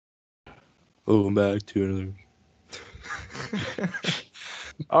Welcome back to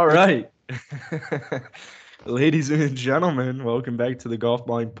All right. Ladies and gentlemen, welcome back to the Golf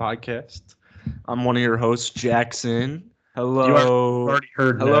Balling Podcast. I'm one of your hosts, Jackson. Hello. already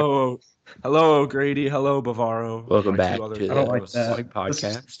heard Hello. Hello, Grady. Hello, Bavaro. Welcome my back two other to I don't like co-hosts. that.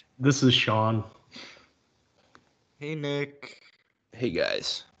 podcast. This is Sean. Hey, Nick. Hey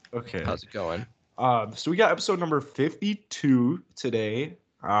guys, Okay. how's it going? So we got episode number 52 today.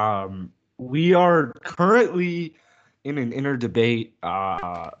 We are currently in an inner debate.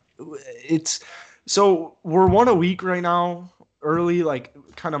 We're one a week right now, early, like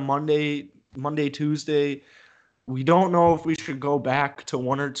kind of Monday, Tuesday. We don't know if we should go back to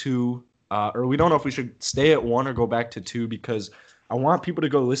one or two, or we don't know if we should stay at one or go back to two, because I want people to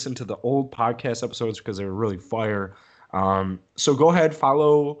go listen to the old podcast episodes because they were really fire. So go ahead,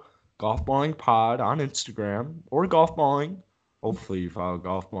 follow Golf Balling Pod on Instagram or Golf Balling. Hopefully you follow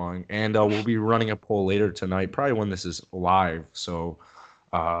Golf Balling. And we'll be running a poll later tonight, probably when this is live. So,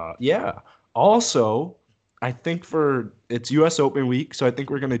 yeah. Also, I think it's U.S. Open week, so I think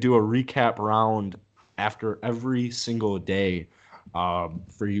we're going to do a recap round after every single day for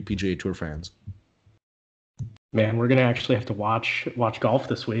UPGA Tour fans. Man, we're gonna actually have to watch golf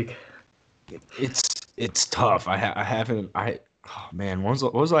this week. It's tough. Oh man, what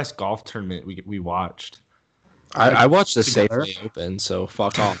was the last golf tournament we watched? I watched the Together. Safeway Open, so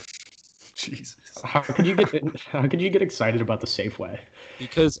fuck off. Jesus. How could you get excited about the Safeway?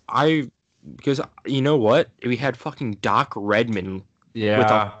 because you know what? We had fucking Doc Redman Yeah. with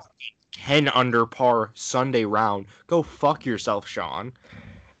a 10 under par Sunday round. Go fuck yourself, Sean.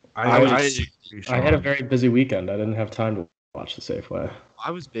 I agree, I had a Sean. very busy weekend. I didn't have time to watch the Safeway.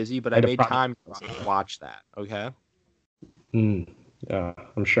 I was busy, but I I had a made problem. time to watch that. Okay, Yeah,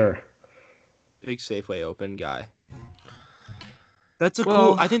 I'm sure. big Safeway Open guy. That's a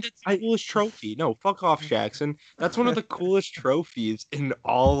Well, cool. I think that's the coolest trophy. No, fuck off, Jackson. That's one of the coolest trophies in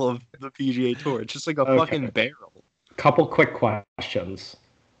all of the PGA Tour. It's just like a Okay. fucking barrel. Couple quick questions.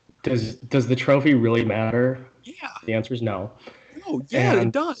 Does the trophy really matter? Yeah. The answer is no. No. Yeah, it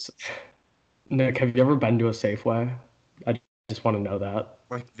And- does. Nick, have you ever been to a Safeway? I just want to know that.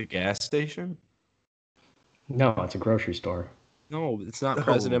 Like the gas station? No, it's a grocery store. No, it's not No,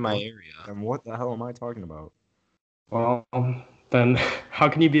 present in my what? area. And what the hell am I talking about? Well, then how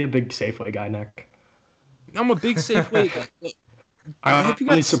can you be a big Safeway guy, Nick? I'm a big Safeway guy. I Have you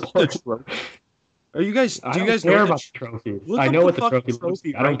only guys seen the support. trophy? Are you guys? I Do you don't guys care know about the the trophy. Look I up know the what the fucking trophy looks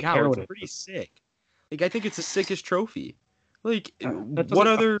trophy like. I don't right now. care It's what it pretty is. sick. Like I think it's the sickest trophy. Like That what doesn't-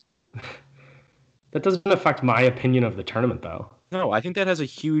 other? That doesn't affect my opinion of the tournament, though. No, I think that has a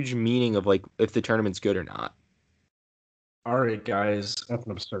huge meaning of like if the tournament's good or not. All right, guys. That's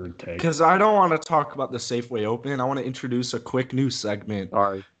an absurd take. Because I don't want to talk about the Safeway Open. I want to introduce a quick new segment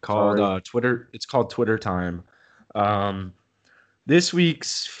Sorry. called Twitter. It's called Twitter Time. This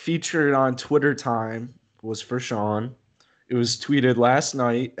week's featured on Twitter Time was for Sean. It was tweeted last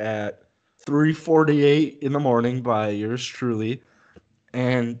night at 3:48 in the morning by yours truly.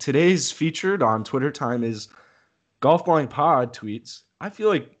 And today's featured on Twitter Time is Golf Balling Pod tweets. I feel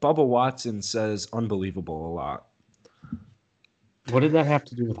like Bubba Watson says unbelievable a lot. What did that have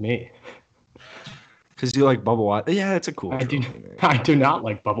to do with me? Because you like Bubba Watson. Yeah, it's a cool I do. trophy, man. I do not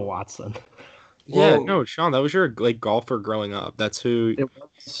like Bubba Watson. Yeah, Well- no, Sean, that was your like golfer growing up. That's who.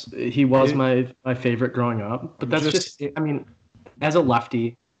 He was It- my favorite growing up, but that's Just- just. I mean, as a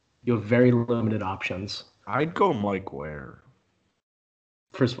lefty, you have very limited options. I'd go Mike Ware.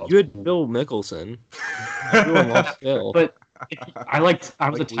 First of all, You had Phil Mickelson. Everyone loves Phil. but I was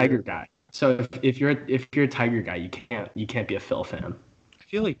Like a Tiger weird. guy. So if you're a Tiger guy, you can't be a Phil fan. I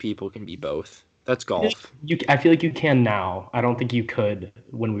feel like people can be both. That's golf. I feel like you can now. I don't think you could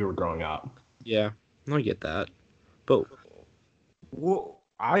when we were growing up. Yeah, I get that. But Well,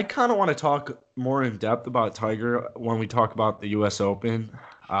 I kind of want to talk more in depth about Tiger when we talk about the U.S. Open.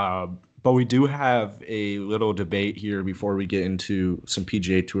 But we do have a little debate here before we get into some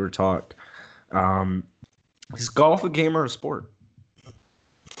PGA Tour talk. Is golf a game or a sport?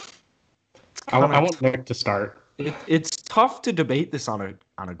 I want Nick to start. It's tough to debate this on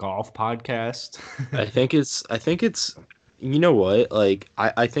a golf podcast. I think it's you know what? Like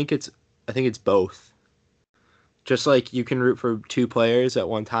I think it's both. Just like you can root for two players at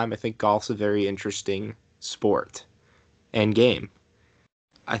one time, I think golf's a very interesting sport and game.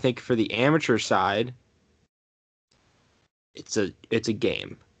 I think for the amateur side, it's a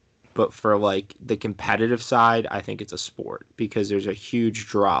game. But for like the competitive side, I think it's a sport because there's a huge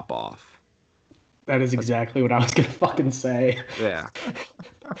drop off. That is exactly what I was gonna fucking say. Yeah.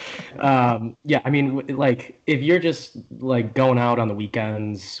 Yeah, I mean, like, if you're just like going out on the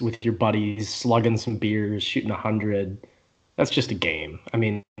weekends with your buddies, slugging some beers, shooting 100, that's just a game. I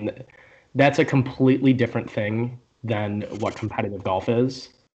mean, that's a completely different thing than what competitive golf is.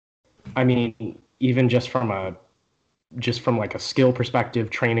 I mean, even just from like a skill perspective,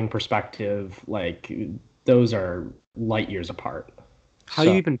 training perspective, like those are light years apart. How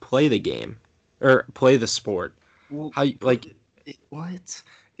you So, even play the game or play the sport? Well, How you like? what?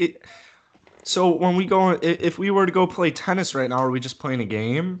 It. So when we go, if we were to go play tennis right now, are we just playing a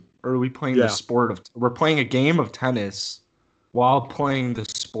game, or are we playing the Yeah. sport of? We're playing a game of tennis while playing the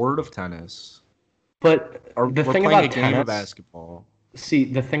sport of tennis. but Or the we're thing playing a about game of tennis, basketball. see,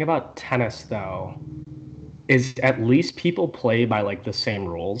 the thing about tennis though is at least people play by like the same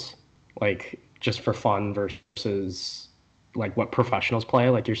rules, like just for fun versus like what professionals play.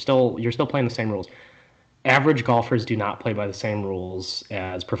 Like you're still playing the same rules. Average golfers do not play by the same rules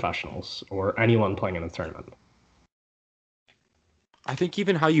as professionals or anyone playing in a tournament. I think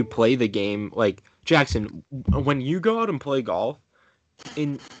even how you play the game, like Jackson, when you go out and play golf,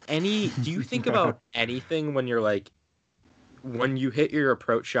 do you think about anything when you're like, when you hit your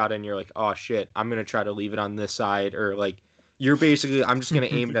approach shot and you're like, oh shit, I'm gonna try to leave it on this side, or like, you're basically, I'm just gonna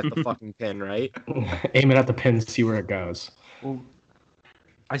aim it at the fucking pin, right? Aim it at the pin, see where it goes. Well,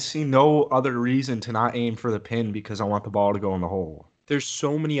 I see no other reason to not aim for the pin because I want the ball to go in the hole. There's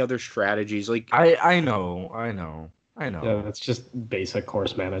so many other strategies. Like, I know. Yeah, that's just basic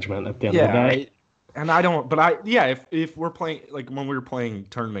course management at the end of the Yeah, day. and I don't. But I yeah, if we're playing like when we were playing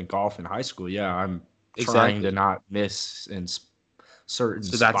tournament golf in high school, yeah, I'm trying exactly. to not miss in certain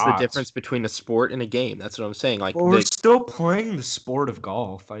So that's the spots. difference between a sport and a game. That's what I'm saying. Like, But we're still playing the sport of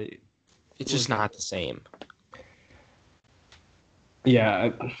golf. it's just not the same. Yeah,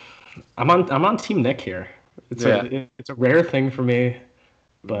 I'm on Team Nick here. It's a rare thing for me,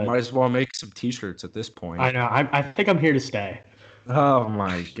 but might as well make some T-shirts at this point. I know I think I'm here to stay. Oh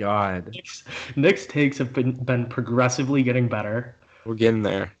my god. Nick's takes have been progressively getting better, We're getting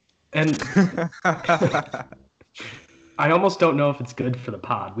there. and I almost don't know if it's good for the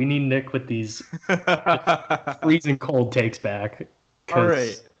pod. We need Nick with these freezing cold takes back. All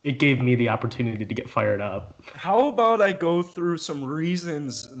right. It gave me the opportunity to get fired up. How about I go through some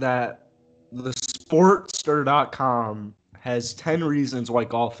reasons that the Sportster.com has 10 reasons why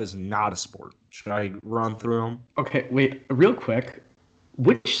golf is not a sport. Should I run through them? Okay, wait, real quick.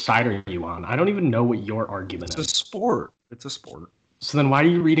 Which side are you on? I don't even know what your argument It's a is. sport. It's a sport. So then why are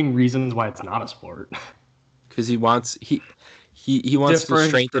you reading reasons why it's not a sport? Because he wants he wants to Different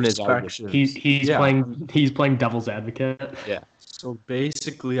strengthen his argument. perspectives. He's Yeah. playing devil's advocate. Yeah. So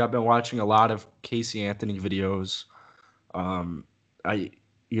basically, I've been watching a lot of Casey Anthony videos. The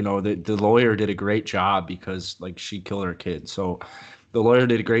lawyer did a great job because like she killed her kid. So the lawyer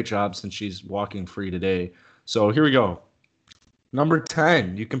did a great job since she's walking free today. So here we go. Number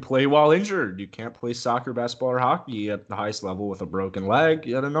 10, you can play while injured. You can't play soccer, basketball, or hockey at the highest level with a broken leg,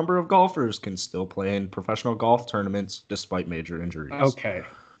 yet a number of golfers can still play in professional golf tournaments despite major injuries. Okay.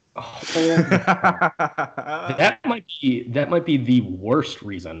 That might be the worst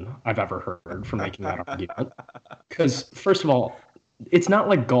reason I've ever heard for making that argument. Because first of all, it's not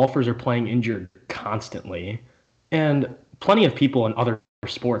like golfers are playing injured constantly, and plenty of people in other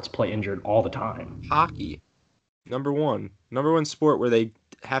sports play injured all the time. Hockey, number one sport where they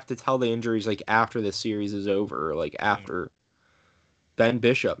have to tell the injuries like after the series is over, or like after. Ben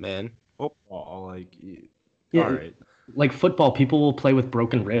Bishop, man. Football, like, Yeah, all right. like football, people will play with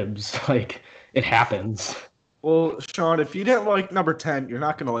broken ribs. Like it happens. Well, Sean, if you didn't like number 10, you're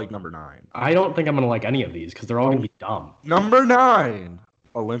not going to like number 9. I don't think I'm gonna like any of these because they're all gonna be dumb. Number 9,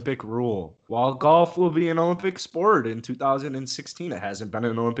 Olympic rule. While golf will be an Olympic sport in 2016, it hasn't been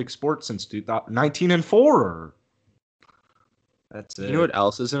an Olympic sport since 2019 and 4. That's it. You know what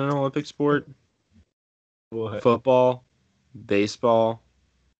else isn't an Olympic sport? What? Football, baseball.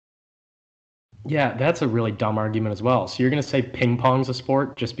 Yeah, that's a really dumb argument as well. So you're gonna say ping pong's a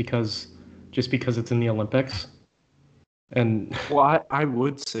sport just because it's in the Olympics? And Well, I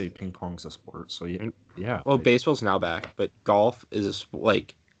would say ping pong's a sport. So yeah. Well, baseball's now back, but golf is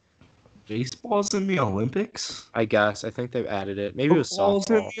like, Baseball's in the Olympics. I guess. I think they've added it. Maybe it was Football's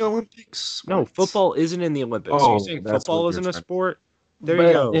in softball. the Olympics. No, What? football isn't in the Olympics. Oh, You're saying that's football what isn't you're a saying. sport? There But-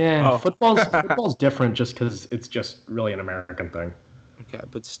 you go. yeah, Oh. football's different just because it's just really an American thing. Okay,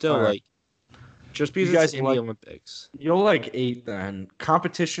 but still, All right. like, just because You guys it's in like- the Olympics. You'll like 8 then.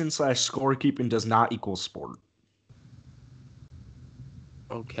 Competition/scorekeeping does not equal sport.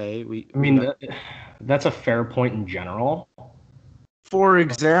 Okay, I mean, that's a fair point in general, For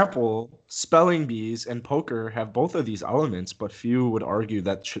example, spelling bees and poker have both of these elements, but few would argue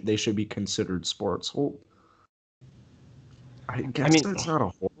that they should be considered sports. Well, I guess mean, that's not a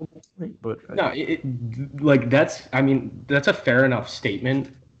horrible point, but No, like that's. I mean, that's a fair enough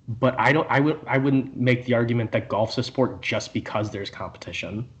statement. But I don't. I wouldn't make the argument that golf's a sport just because there's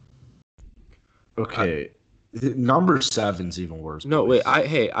competition. okay. Number 7's even worse. No, boys.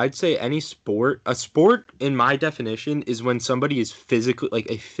 wait. I'd say any sport. A sport, in my definition, is when somebody is physically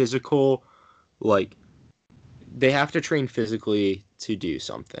a physical, like they have to train physically to do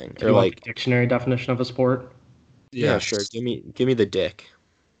something. Do Or you want like, the dictionary definition of a sport? yeah, sure. Give me the dick.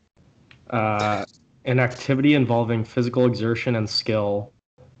 An activity involving physical exertion and skill,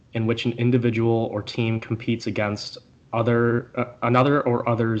 in which an individual or team competes against another or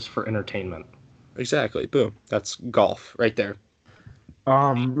others for entertainment. Exactly. Boom. That's golf right there.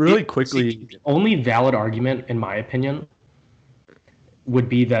 Really quickly, The only valid argument, in my opinion, would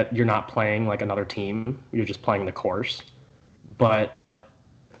be that you're not playing like another team; you're just playing the course. But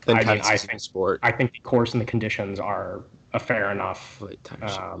Then I mean, tennis is a sport. I think the course and the conditions are a fair enough, Wait,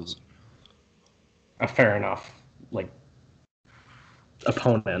 tennis is- like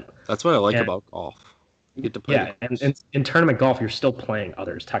opponent. That's what I like and- about golf. You get to play. Yeah, the and course. in tournament golf, you're still playing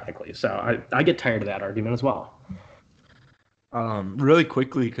others technically. So I get tired of that argument as well. really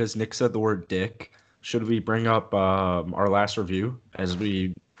quickly, because Nick said the word dick, should we bring up our last review as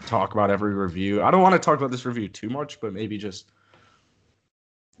we talk about every review? I don't want to talk about this review too much, but maybe just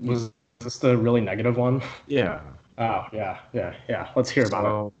Was this the really negative one? yeah. Oh yeah. Let's hear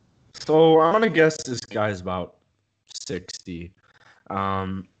about it. So I'm gonna guess this guy's about 60.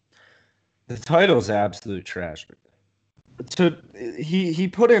 The title's absolute trash. He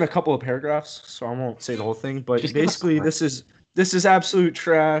put in a couple of paragraphs, so I won't say the whole thing. But Just give us basically, some. this is absolute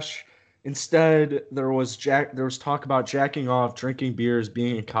trash. Instead, there was talk about jacking off, drinking beers,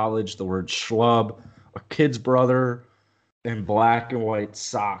 being in college, the word schlub, a kid's brother, and black and white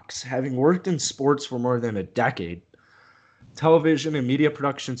socks. Having worked in sports for more than a decade, television and media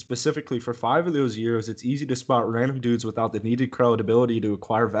production specifically for 5 of those years, it's easy to spot random dudes without the needed credibility to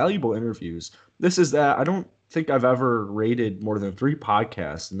acquire valuable interviews. This is that. I don't think I've ever rated more than 3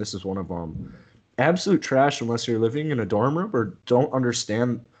 podcasts, and this is one of them. Absolute trash unless you're living in a dorm room or don't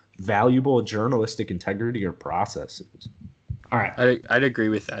understand valuable journalistic integrity or processes. All right, I'd agree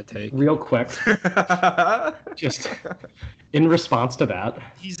with that take. real quick, just in response to that,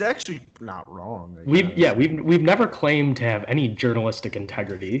 He's actually not wrong. I we've guess. we've never claimed to have any journalistic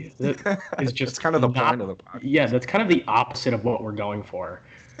integrity. That is just It's kind of the not- point of the podcast. Yeah, that's kind of the opposite of what we're going for.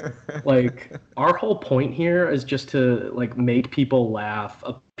 Like our whole point here is just to like make people laugh,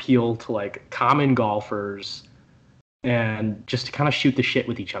 appeal to like common golfers, and just to kind of shoot the shit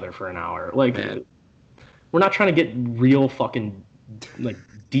with each other for an hour. Like Man. we're not trying to get real fucking like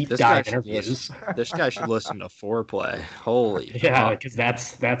deep This guy dive should interviews. This guy should listen to Foreplay. Holy. Yeah, fuck. because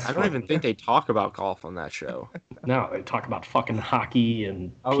that's I don't even think they talk about golf on that show. no. They talk about fucking hockey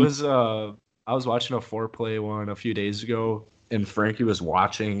and I was watching a Foreplay one a few days ago, and Frankie was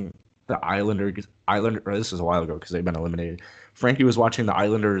watching the Islander. This was a while ago because they've been eliminated. Frankie was watching the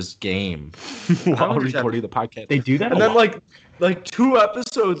Islanders game while Islanders have- recording the podcast. they do that. And a then lot. like 2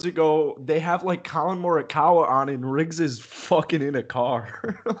 episodes ago, they have like Colin Morikawa on, and Riggs is fucking in a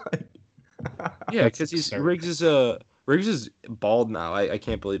car. Yeah, That's because absurd. Riggs is bald now. I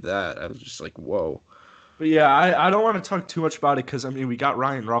can't believe that. I was just like, whoa. But yeah, I don't want to talk too much about it because I mean we got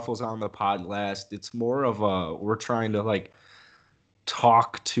Ryan Ruffles on the pod last. It's more of a we're trying to like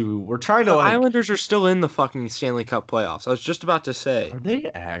The Islanders are still in the fucking Stanley Cup playoffs. I was just about to say, Are they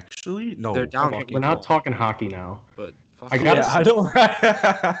actually? No, They're down. Okay, we're not talking hockey now. but fuck I it. gotta Yeah, I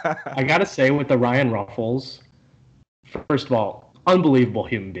don't. I gotta say with the Ryan Ruffles, first of all, unbelievable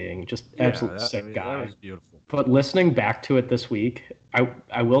human being, just absolute sick guy. That was beautiful. But listening back to it this week,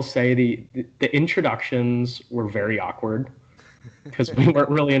 I will say the introductions were very awkward because we weren't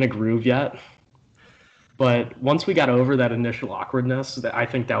really in a groove yet. But once we got over that initial awkwardness, I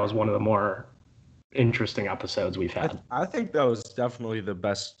think that was one of the more interesting episodes we've had. I think that was definitely the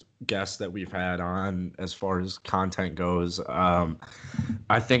best guest that we've had on as far as content goes.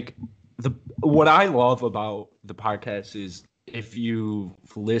 I think what I love about the podcast is if you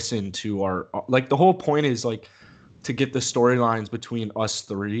listen to our like the whole point is like to get the storylines between us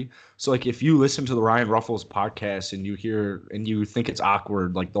 3. So like if you listen to the Ryan Ruffles podcast and you hear and you think it's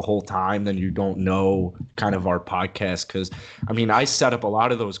awkward like the whole time, then you don't know kind of our podcast. Because I mean I set up a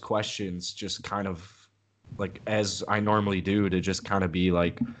lot of those questions just kind of like as I normally do to just kind of be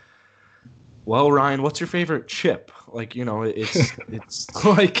like, well, Ryan, what's your favorite chip? Like, you know, it's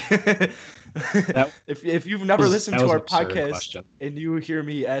like If you've never listened to an our absurd podcast question. and you hear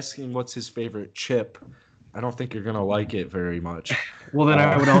me asking what's his favorite chip, I don't think you're gonna like it very much. Well, then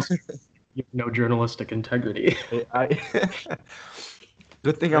I would also have no journalistic integrity.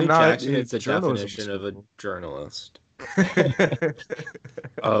 Good thing I I'm think not Jackson in is the journalism definition of a school. journalist.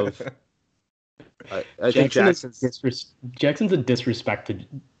 Of I think Jackson's Jackson's Jackson's a disrespected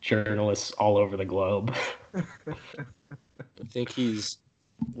journalist all over the globe. I think he's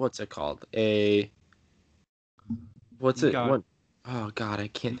what's it called? What's it? God. What? Oh God, I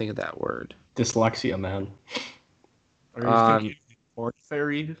can't think of that word. Dyslexia, man. Are you thinking Corn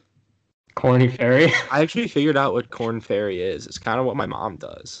Fairy? Corny fairy. I actually figured out what Corn Fairy is. It's kind of what my mom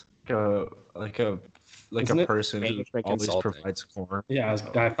does. Like a Isn't it person who management always consulting? provides corn. Yeah,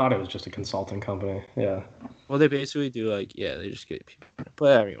 I thought it was just a consulting company. Yeah. Well, they basically do they just get people.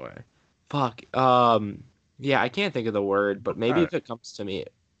 But anyway, fuck. Yeah, I can't think of the word, but maybe if it comes to me,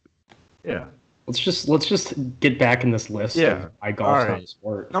 Yeah. Let's just get back in this list Yeah. of why golf's not Alright. a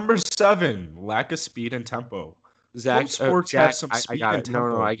sport. Number 7, lack of speed and tempo. Zach, Most sports have some I speed got and it. No,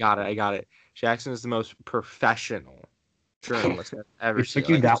 tempo. I got it. Jackson is the most professional journalist I've ever It seen. took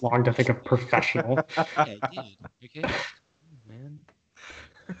you that long to think of professional. Yeah, I did. Okay, man.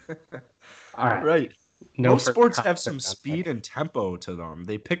 All right. Right. No Most further sports have comments some on that. speed and tempo to them.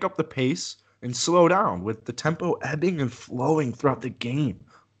 They pick up the pace and slow down, with the tempo ebbing and flowing throughout the game.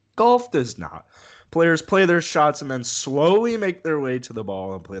 Golf does not. Players play their shots and then slowly make their way to the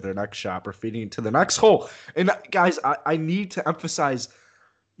ball and play their next shot, proceeding to the next hole. And guys, I need to emphasize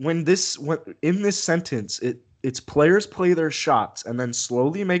when in this sentence, it's players play their shots and then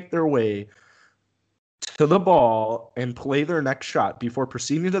slowly make their way to the ball and play their next shot before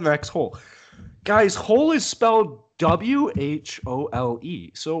proceeding to the next hole. Guys, hole is spelled WHOLE.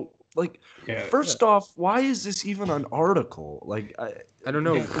 So, first off, why is this even an article? I don't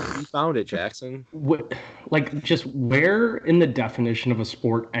know. You found it, Jackson. Just where in the definition of a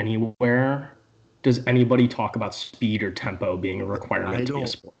sport anywhere does anybody talk about speed or tempo being a requirement to be a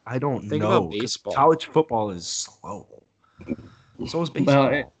sport? I don't Think know. about baseball. College football is slow. So is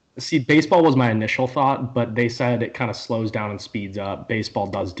baseball. Well, see, baseball was my initial thought, but they said it kind of slows down and speeds up. Baseball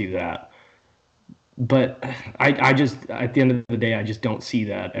does do that. But I just, at the end of the day, I just don't see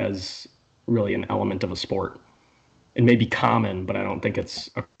that as really an element of a sport. It may be common, but I don't think it's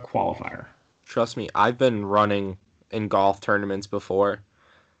a qualifier. Trust me, I've been running in golf tournaments before.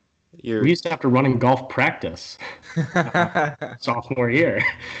 We used to have to run in golf practice sophomore year.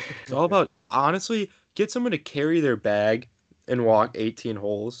 It's all about, honestly, get someone to carry their bag and walk 18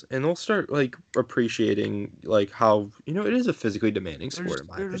 holes, and they'll start appreciating how it is a physically demanding sport.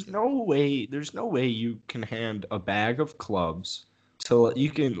 There's no way you can hand a bag of clubs to you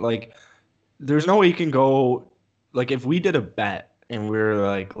can there's no way you can go if we did a bet and we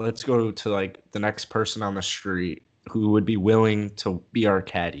were let's go to the next person on the street who would be willing to be our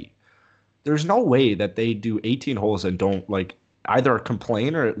caddy. There's no way that they do 18 holes and don't either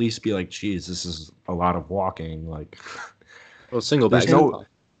complain or at least be geez, this is a lot of walking. Well, single There's bag. no-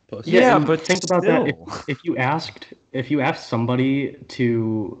 Yeah, but think about that. If you asked somebody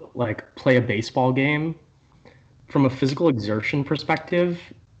to play a baseball game from a physical exertion perspective,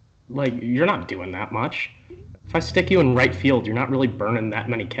 you're not doing that much. If I stick you in right field, you're not really burning that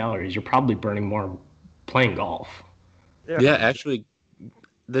many calories. You're probably burning more playing golf. Yeah, actually,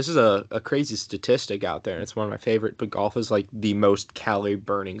 this is a crazy statistic out there, and it's one of my favorite, but golf is the most calorie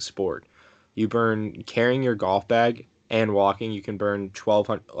burning sport. You burn carrying your golf bag and walking, you can burn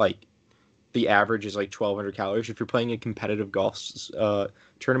 1,200, the average is 1,200 calories. If you're playing a competitive golf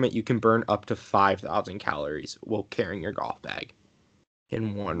tournament, you can burn up to 5,000 calories while carrying your golf bag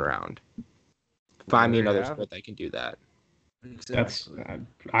in one round. Find me another sport that can do that. That's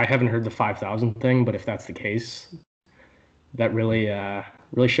I haven't heard the 5,000 thing, but if that's the case, that really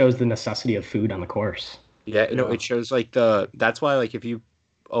shows the necessity of food on the course. Yeah, it shows that's why if you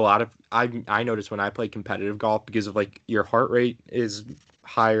I noticed when I play competitive golf because of your heart rate is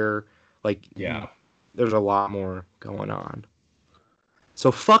higher, there's a lot more going on.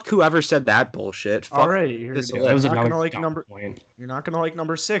 So fuck whoever said that bullshit. Fuck all right, here this we go. That was You're not another gonna number. point. You're not gonna like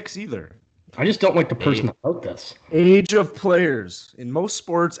number 6 either. I just don't like the person that wrote this. Age of players. In most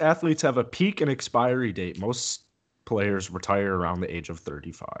sports, athletes have a peak and expiry date. Most players retire around the age of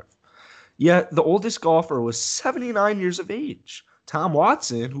 35. Yet the oldest golfer was 79 years of age. Tom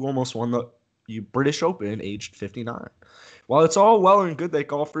Watson, who almost won the British Open, aged 59. While it's all well and good that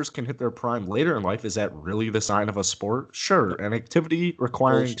golfers can hit their prime later in life, is that really the sign of a sport? Sure, an activity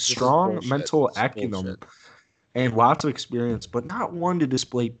requiring Bullshit. This is strong bullshit. mental This is acumen bullshit. and lots of experience, but not one to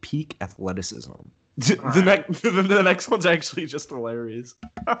display peak athleticism. The next one's actually just hilarious.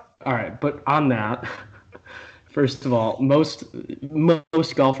 All right, but on that, first of all, most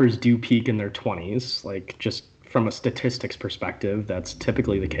golfers do peak in their 20s, like just from a statistics perspective, that's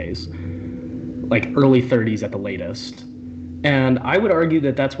typically the case. Like early 30s at the latest. And I would argue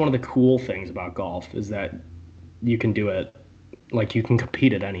that that's one of the cool things about golf is that you can do it, like you can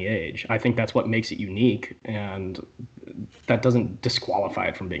compete at any age. I think that's what makes it unique, and that doesn't disqualify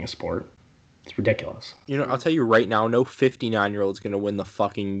it from being a sport. It's ridiculous. You know, I'll tell you right now, no 59-year-old's gonna win the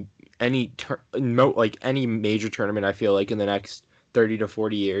fucking any major tournament. I feel like in the next 30 to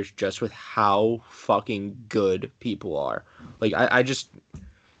 40 years, just with how fucking good people are. Like I just.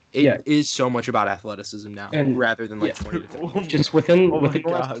 It is so much about athleticism now, and rather than like 20 to 30. Just within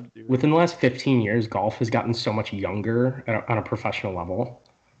the last 15 years, golf has gotten so much younger on a professional level.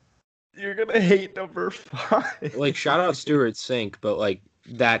 You're gonna hate number 5. Like shout out Stuart Sink, but like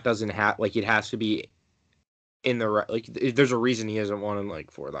that doesn't have like it has to be in the right. Like there's a reason he hasn't won in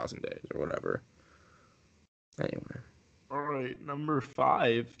like 4,000 days or whatever. Anyway. All right, number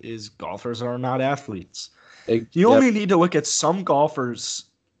 5 is golfers are not athletes. You only need to look at some golfers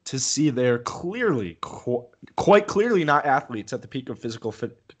to see they're clearly, quite clearly not athletes at the peak of physical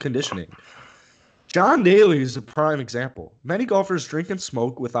conditioning. John Daly is a prime example. Many golfers drink and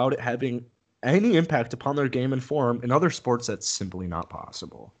smoke without it having any impact upon their game and form. In other sports, that's simply not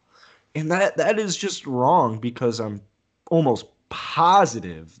possible. And that is just wrong because I'm almost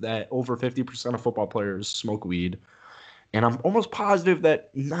positive that over 50% of football players smoke weed. And I'm almost positive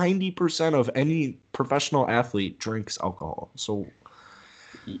that 90% of any professional athlete drinks alcohol. So...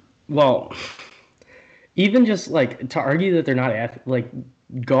 Well, even just like to argue that they're not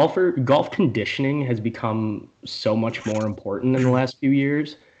golf conditioning has become so much more important in the last few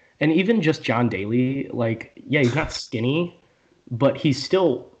years. And even just John Daly, like, yeah, he's not skinny, but he's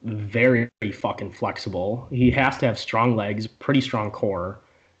still very fucking flexible. He has to have strong legs, pretty strong core,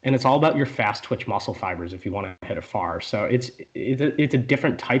 and it's all about your fast twitch muscle fibers if you want to hit it far. So it's a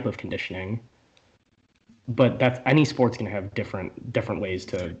different type of conditioning. But that's any sport's going to have different ways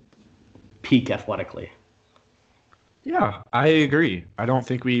to peak athletically. Yeah, I agree. I don't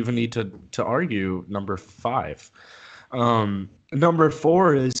think we even need to argue number 5. Number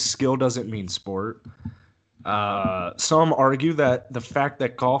 4 is skill doesn't mean sport. Some argue that the fact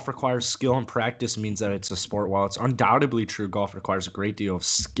that golf requires skill and practice means that it's a sport. While it's undoubtedly true, golf requires a great deal of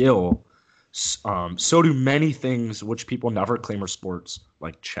skill. So do many things which people never claim are sports,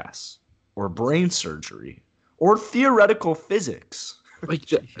 like chess or brain surgery or theoretical physics.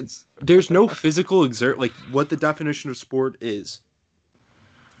 Like, there's no physical like what the definition of sport is.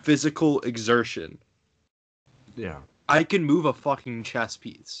 Physical exertion. Yeah. I can move a fucking chess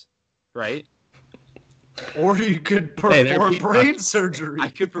piece, right? Or you could perform brain surgery.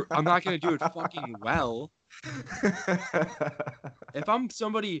 I'm not gonna do it fucking well. If I'm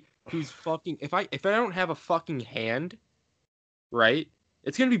somebody who's fucking, if I don't have a fucking hand, right?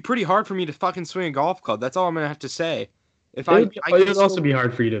 It's gonna be pretty hard for me to fucking swing a golf club. That's all I'm gonna have to say. It would also be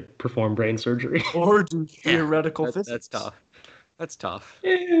hard for you to perform brain surgery or do theoretical physics. That's tough. That's tough.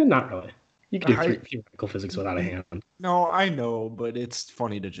 Not really. You can do theoretical physics without a hand. No, I know, but it's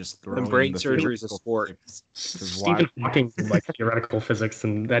funny to just throw. And brain surgery is a sport. Stephen Hawking did like theoretical physics,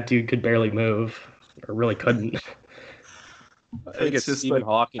 and that dude could barely move, or really couldn't. I think it's Stephen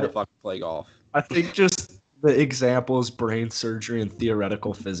Hawking to fucking play golf. I think just the examples, brain surgery and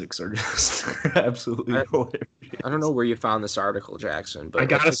theoretical physics, are just absolutely hilarious. I don't know where you found this article, Jackson, but I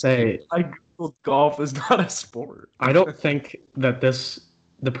gotta say, I googled golf is not a sport. I don't think that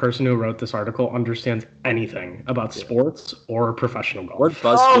the person who wrote this article understands anything about sports or professional golf. What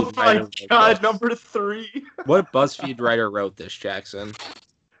BuzzFeed writer? Oh my god, number 3. What BuzzFeed writer wrote this, Jackson?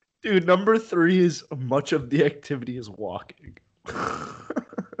 Dude, number 3 is much of the activity is walking.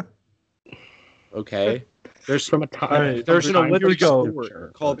 Okay. There's from a time. There's an Olympic sport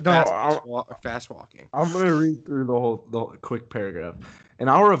Sure. called fast walking. I'm gonna read through the whole quick paragraph. An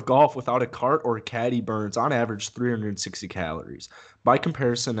hour of golf without a cart or a caddy burns on average 360 calories. By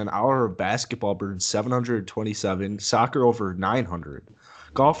comparison, an hour of basketball burns 727, soccer over 900.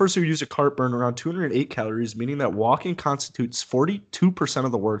 Golfers who use a cart burn around 208 calories, meaning that walking constitutes 42%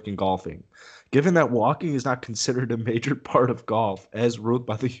 of the work in golfing. Given that walking is not considered a major part of golf, as ruled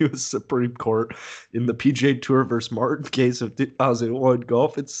by the U.S. Supreme Court in the PGA Tour versus Martin case of 2001,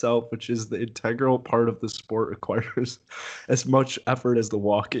 golf itself, which is the integral part of the sport, requires as much effort as the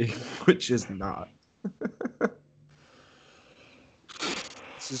walking, which is not.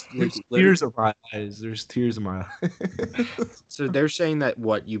 There's tears in my eyes. There's tears in my eyes. So they're saying that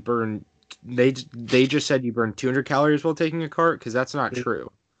what you burn? They just said you burn 200 calories while taking a cart, because that's not true.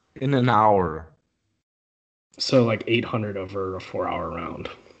 In an hour. So like 800 over a 4-hour round.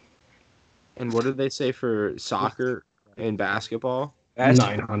 And what did they say for soccer and basketball? That's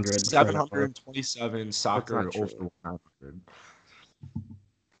 900 for an hour. 727 soccer not over true. 100.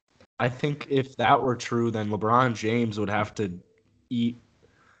 I think if that were true, then LeBron James would have to eat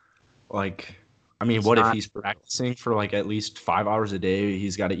like, I mean, It's what if not he's true. practicing for like at least 5 hours a day?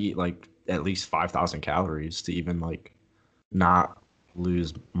 He's got to eat like at least 5,000 calories to even like not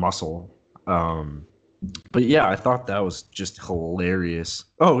lose muscle. But yeah, I thought that was just hilarious.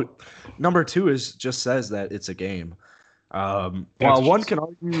 Oh, number two is just says that it's a game. While one can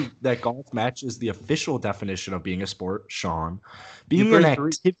argue that golf matches the official definition of being a sport, Sean, being an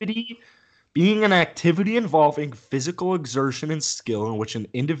bring three- activity involving physical exertion and skill in which an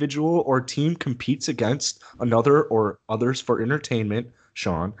individual or team competes against another or others for entertainment,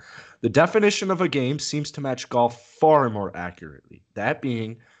 Sean, the definition of a game seems to match golf far more accurately. That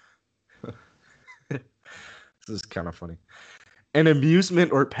being, this is kind of funny, an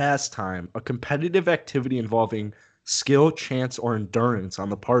amusement or pastime, a competitive activity involving skill, chance, or endurance on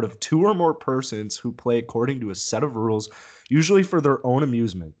the part of two or more persons who play according to a set of rules, usually for their own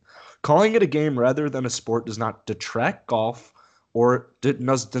amusement. Calling it a game rather than a sport does not detract golf or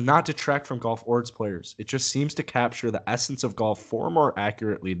does not detract from golf or its players. It just seems to capture the essence of golf far more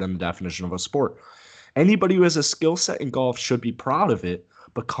accurately than the definition of a sport. Anybody who has a skill set in golf should be proud of it,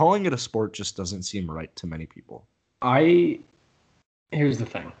 but calling it a sport just doesn't seem right to many people. Here's the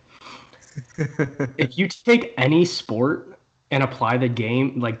thing. If you take any sport and apply the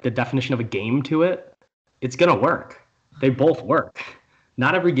game, like the definition of a game to it, it's gonna work. They both work.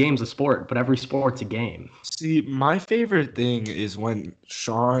 Not every game's a sport, but every sport's a game. See, my favorite thing is when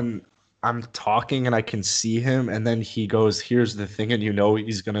Sean, I'm talking and I can see him, and then he goes, "Here's the thing," and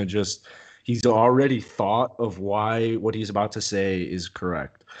he's already thought of why what he's about to say is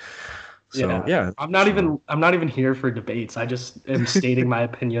correct. So yeah, I'm not even here for debates. I just am stating my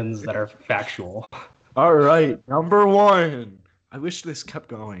opinions that are factual. All right, number one. I wish this kept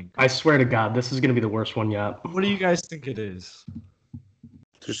going. I swear to God, this is gonna be the worst one yet. What do you guys think it is?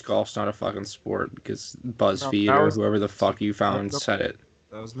 Just golf's not a fucking sport because BuzzFeed No, that or was- who the fuck you found that was- said it.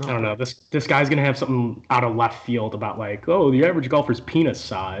 That was I don't know. This guy's gonna have something out of left field about like, oh, the average golfer's penis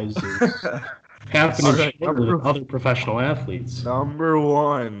size is half an All inch right, shorter than other professional athletes. Number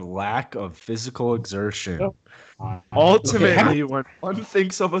one, lack of physical exertion. Oh. Ultimately, when one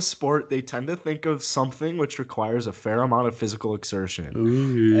thinks of a sport, they tend to think of something which requires a fair amount of physical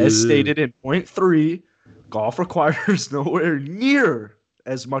exertion. As stated in point three, golf requires nowhere near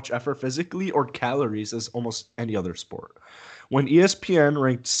as much effort physically or calories as almost any other sport. When ESPN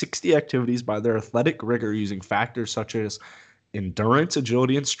ranked 60 activities by their athletic rigor using factors such as endurance,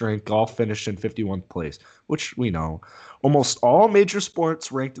 agility, and strength, golf finished in 51st place, which we know. Almost all major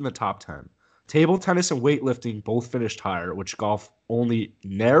sports ranked in the top 10. Table tennis and weightlifting both finished higher, which golf only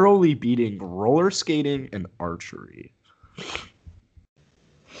narrowly beating roller skating and archery.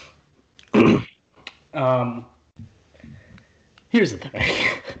 Here's the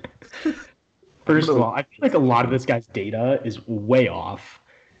thing. First of all, I feel like a lot of this guy's data is way off.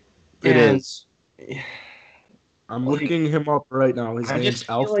 It And is. I'm looking him up right now. His I name's just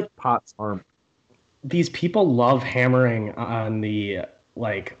feel Alf like- Potsarm. These people love hammering on the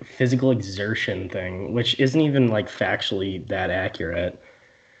like physical exertion thing, which isn't even like factually that accurate,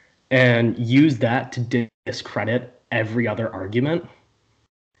 and use that to discredit every other argument.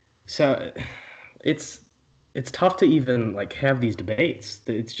 So it's tough to even like have these debates.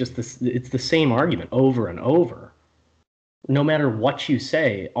 It's just this. It's the same argument over and over. No matter what you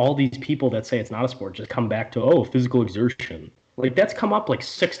say, all these people that say it's not a sport just come back to, oh, physical exertion. Like that's come up like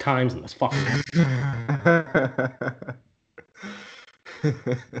 6 times in this fucking.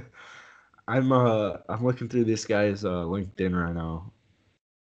 I'm looking through this guy's LinkedIn right now.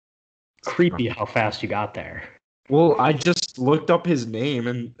 Creepy how fast you got there. Well, I just looked up his name,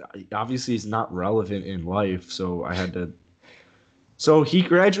 and obviously he's not relevant in life, so I had to. So he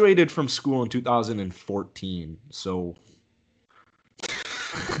graduated from school in 2014. So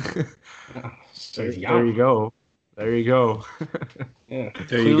So he's there you young. go. There you go. Yeah.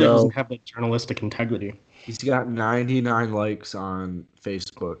 There you Clearly go. doesn't have that journalistic integrity. He's got 99 likes on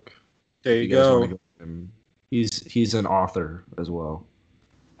Facebook. There If you guys wanna go. go him. He's an author as well.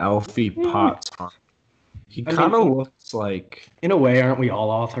 Alfie Potts. He I kind of mean- looks like. In a way, aren't we all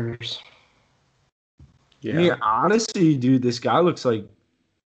authors? Yeah. I mean, honestly, dude, this guy looks like.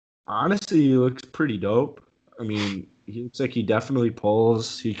 Honestly, he looks pretty dope. I mean, he looks like he definitely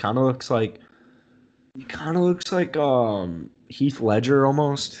pulls. He kind of looks like. Heath Ledger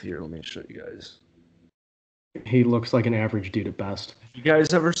almost. Here, let me show you guys. He looks like an average dude at best. You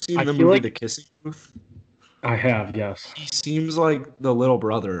guys ever seen I the feel movie like- The Kissing Booth? I have, yes. He seems like the little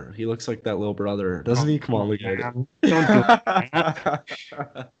brother. He looks like that little brother, doesn't he? Come on, look at Man, don't do that.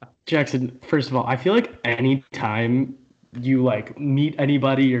 Jackson, first of all, I feel like anytime you like meet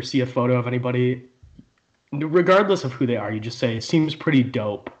anybody or see a photo of anybody, regardless of who they are, you just say, seems pretty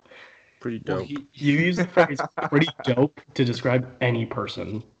dope. Pretty Well, dope. You use the phrase pretty dope to describe any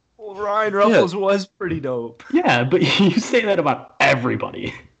person. Well, Ryan Ruffles was pretty dope. Yeah, but you say that about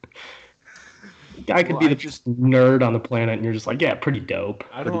everybody. Guy could Well, be I the just- nerd on the planet, and you're just like, yeah, pretty dope.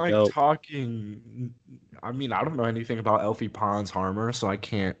 I don't Pretty like dope. talking. I mean, I don't know anything about Elfie Pons Harmer, so I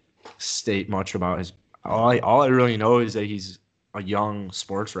can't state much about his. All I really know is that he's a young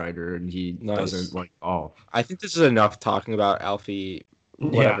sports writer and he Nice. doesn't like golf. I think this is enough talking about Alfie,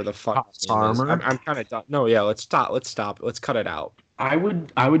 whatever the fuck his name is. Farmer? I'm kind of done. No, yeah, let's stop. Let's cut it out. I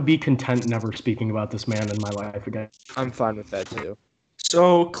would be content never speaking about this man in my life again. I'm fine with that too.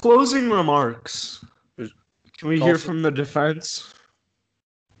 So, closing remarks. Can we hear Golf- from the defense?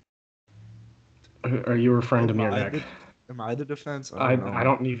 Are you referring to me or Nick? Am I the defense? I know.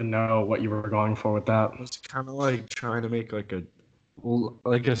 don't even know what you were going for with that. I was kind of like trying to make like a. Well,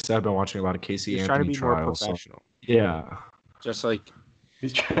 like I said, I've been watching a lot of Casey He's Anthony trying to be more trials. So, professional. yeah. Just like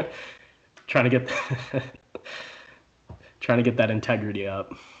He's trying to get trying to get that integrity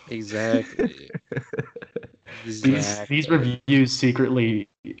up. exactly. These reviews secretly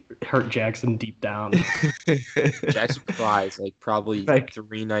hurt Jackson deep down. Jackson cries like probably Like-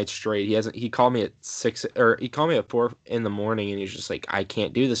 3 nights straight. He called me at 6 or he called me at 4 in the morning and he's just like, I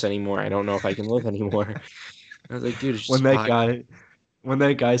can't do this anymore. I don't know if I can live anymore. I was like, dude, it's just fine. When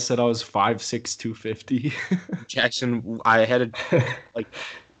that guy said I was 5'6", 250. Jackson,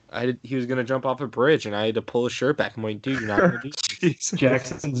 he was gonna jump off a bridge and I had to pull his shirt back. I'm like, dude, you're not gonna do this.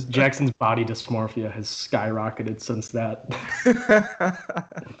 Jackson's body dysmorphia has skyrocketed since that.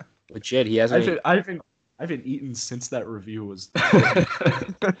 Legit, he hasn't. I've been eating since that review was.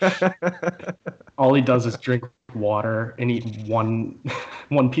 All he does is drink water and eat one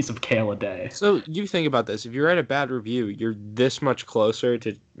piece of kale a day. So you think about this: if you write a bad review, you're this much closer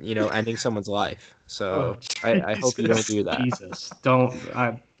to ending someone's life. So I hope you don't do that. Jesus,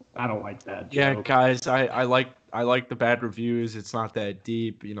 I don't like that. Yeah, joke. guys, I like the bad reviews. It's not that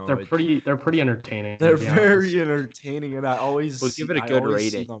deep, you know. They're pretty entertaining. They're to be honest. very entertaining, and I always Well, give it a I good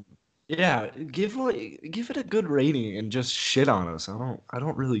always see rating. them. Yeah, give it a good rating and just shit on us. I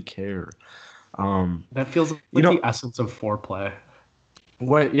don't really care. That feels like You know- the essence of foreplay.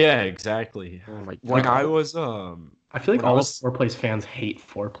 What? Yeah, exactly. Oh my god! When I was I feel like When I all was- of foreplay's fans hate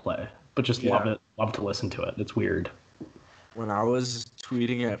foreplay, but just love Yeah. it, love to listen to it. It's weird. when I was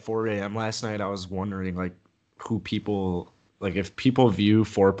tweeting at 4 a.m. last night, I was wondering like who people like if people view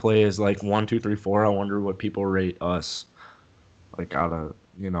foreplay as like 1, 2, 3, 4. I wonder what people rate us like out of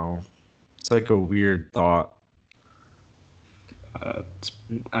It's like a weird thought. It's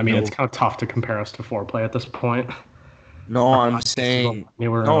kind of tough to compare us to foreplay at this point. No, I'm saying We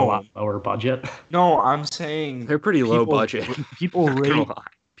were in no. a lot lower budget. no, I'm saying They're pretty low people- budget. People Not gonna rate lie.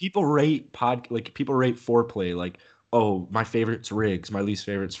 people rate foreplay like, oh, my favorite's Riggs, my least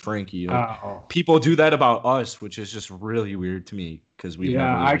favorite's Frankie. Like, Oh. people do that about us, which is just really weird to me because we Yeah,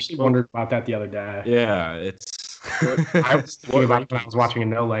 never I actually wondered about that the other day. Yeah, it's I was thinking about it when I rankings? was watching a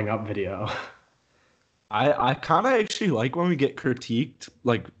no laying up video. I kind of actually like when we get critiqued,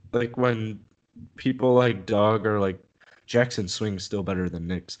 like when people like Doug or like Jackson swings still better than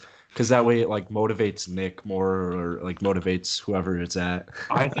Nick's, because that way it like motivates Nick more or like motivates whoever it's at.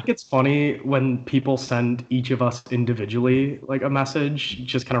 I think it's funny when people send each of us individually like a message,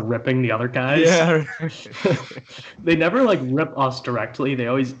 just kind of ripping the other guys. Yeah. They never like rip us directly. They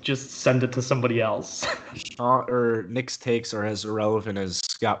always just send it to somebody else. Or Nick's takes are as irrelevant as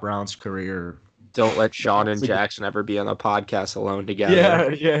Scott Brown's career. Don't let Sean and Jackson ever be on the podcast alone together.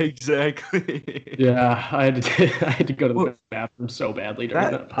 Yeah, exactly. Yeah, I had to go to the bathroom so badly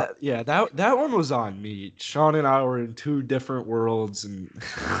during that. That one was on me. Sean and I were in two different worlds, and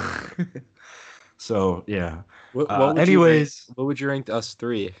so yeah. What Anyways, what would you rank us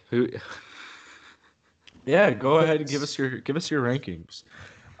three? Who? yeah, go ahead and give us your rankings.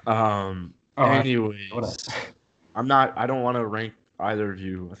 Anyways, I don't want to rank either of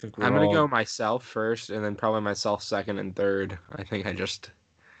you. I think I'm gonna go myself first, and then probably myself second and third. I think I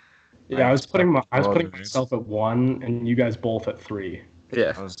was putting Well, myself at 1 and you guys both at 3.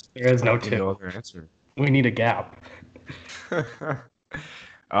 yeah. There is no expecting 2. other answer. We need a gap.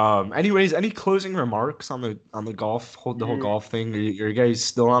 Anyways, any closing remarks on the golf the whole golf thing? Are you guys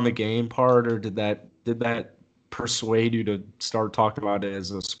still on the game part, or did that persuade you to start talking about it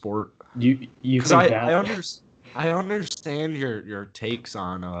as a sport? You Because think I that? understand your takes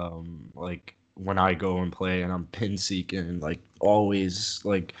on like when I go and play and I'm pin seeking, like always,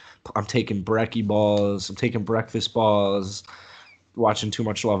 like I'm taking brekkie balls, I'm taking breakfast balls, watching too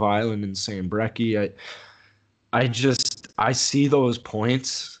much Love Island and saying brekkie. I see those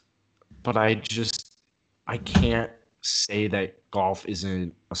points, but I can't say that golf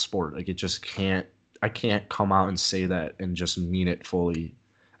isn't a sport. Like it just can't. I can't come out and say that and just mean it fully.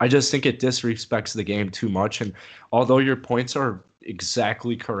 I just think it disrespects the game too much. And although your points are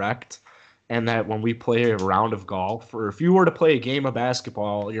exactly correct, and that when we play a round of golf, or if you were to play a game of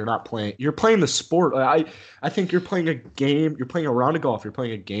basketball, you're not playing. You're playing the sport. I think you're playing a game. You're playing a round of golf. You're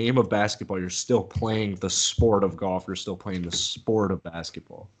playing a game of basketball. You're still playing the sport of golf. You're still playing the sport of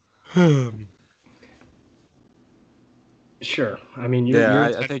basketball. Sure. I mean,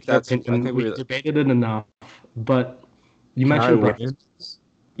 I think that's. I opinion. think We debated it enough, but you mentioned breakfast.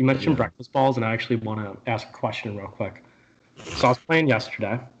 You mentioned breakfast balls, and I actually want to ask a question real quick. So I was playing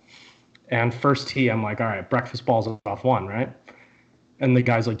yesterday, and first tee, I'm like, all right, breakfast balls off one, right? And the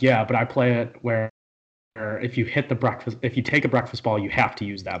guy's like, yeah, but I play it where if you take a breakfast ball, you have to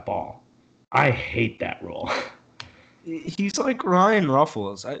use that ball. I hate that rule. He's like Ryan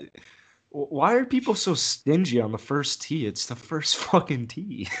Ruffles. Why are people so stingy on the first tee? It's the first fucking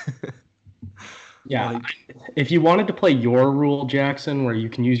tee. Yeah. If you wanted to play your rule, Jackson, where you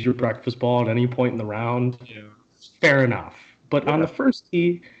can use your breakfast ball at any point in the round, fair enough. But on the first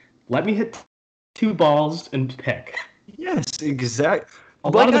tee, let me hit 2 balls and pick. Yes, exactly.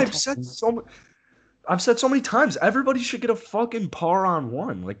 I've said so many times, everybody should get a fucking par on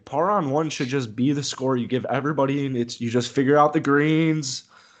one. Like par on one should just be the score you give everybody, and you just figure out the greens.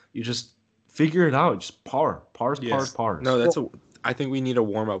 You just figure it out. Just pars. No, I think we need a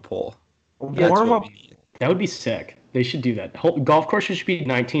warm up hole. Warm up. That would be sick. They should do that. Golf courses should be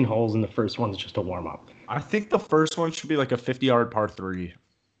 19 holes, and the first one's just a warm up. I think the first one should be like a 50-yard par 3.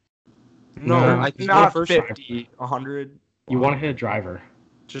 No, I think not the first 50, 100. You want to hit a driver.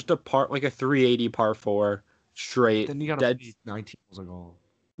 Just a like a 380 par 4 straight. Then you got dead. 19 holes of golf.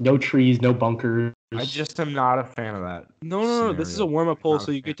 No trees, no bunkers. I just am not a fan of that. No. This is a warm up hole,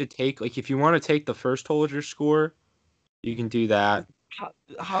 so you get to take, like, if you want to take the first hole as your score, you can do that.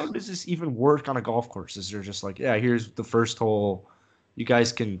 How does this even work on a golf course? Is there just like, yeah, here's the first hole. You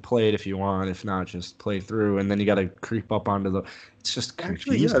guys can play it if you want. If not, just play through. And then you got to creep up onto the. It's just confusing.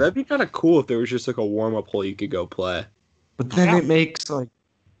 Actually, yeah, that'd be kind of cool if there was just like a warm up hole you could go play. But then it makes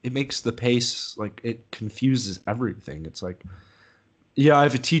the pace, like, it confuses everything. It's like, yeah, I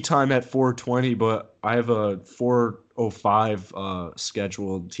have a tee time at 4:20, but I have a 4:05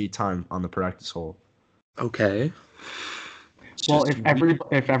 scheduled tee time on the practice hole. Okay. Well,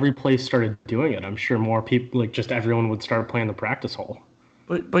 if every place started doing it, I'm sure more people, like just everyone would start playing the practice hole.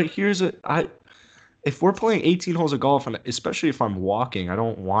 But here's if we're playing 18 holes of golf, and especially if I'm walking, I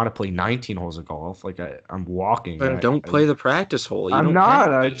don't want to play 19 holes of golf. Like I'm walking. But don't play the practice hole. I'm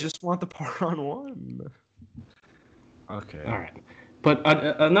not. I just want the par on one. Okay. All right. But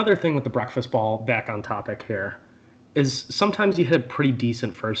another thing with the breakfast ball, back on topic here, is sometimes you hit a pretty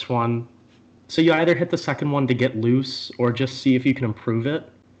decent first one. So you either hit the second one to get loose or just see if you can improve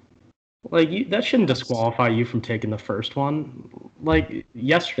it. Like, that shouldn't disqualify you from taking the first one. Like,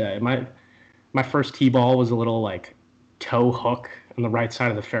 yesterday, my first tee ball was a little, like, toe hook on the right side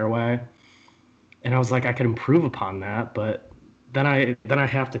of the fairway. And I was like, I could improve upon that, but then I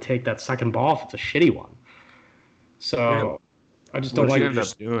have to take that second ball if it's a shitty one. So I just don't like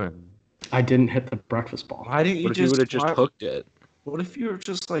it. Doing? I didn't hit the breakfast ball. Why didn't you What if you would have just hooked it? What if you were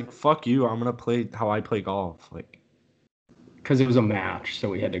just like, fuck you, I'm going to play how I play golf? Like, because it was a match, so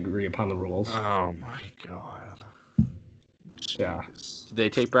we had to agree upon the rules. Oh, my God. Yeah. Did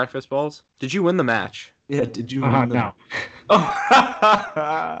they take breakfast balls? Did you win the match? Yeah, did you win the No.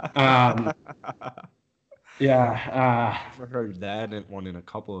 Yeah. I've heard that one in a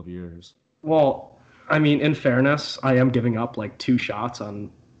couple of years. Well, I mean, in fairness, I am giving up like 2 shots on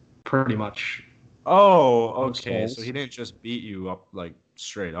pretty much. Oh, okay. So he didn't just beat you up like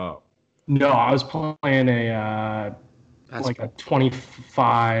straight up. No, I was playing a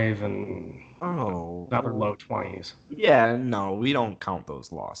 25 and another low 20s. Yeah, no, we don't count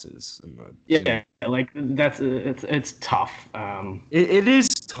those losses. Like it's tough. It is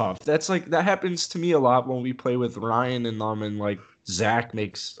tough. That's like that happens to me a lot when we play with Ryan and them, and like Zach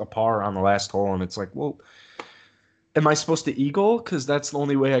makes a par on the last hole, and it's like, well, am I supposed to eagle? Because that's the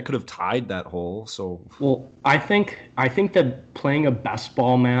only way I could have tied that hole. So, well, I think that playing a best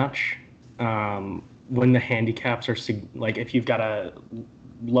ball match, when the handicaps are like if you've got a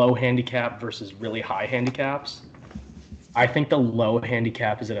low handicap versus really high handicaps, I think the low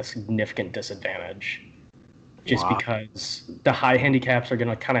handicap is at a significant disadvantage. just Wow. because the high handicaps are going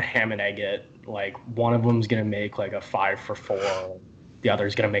to kind of ham and egg it. Like one of them's going to make like a 5 for 4, the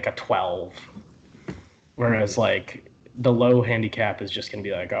other's going to make a 12. Whereas like the low handicap is just going to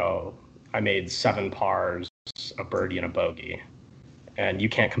be like, oh, I made 7 pars, a birdie, and a bogey, and you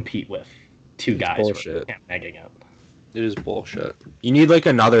can't compete with two It's guys who are bullshit. ham and egging it. It is bullshit. You need like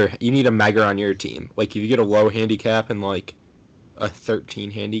you need a mega on your team. Like if you get a low handicap and like a 13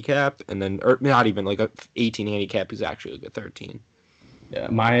 handicap, and then or not even like a 18 handicap is actually like a 13. Yeah,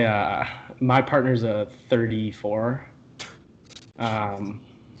 my partner's a 34.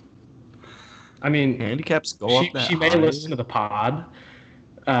 I mean, Handicaps go up that she may high? listen to the pod.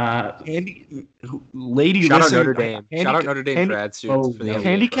 Lady, Shout out listen. Notre Dame. Shout out Notre Dame grad students for the NBA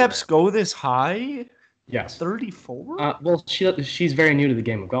Handicaps program. go this high? Yes. 34? Well, she's very new to the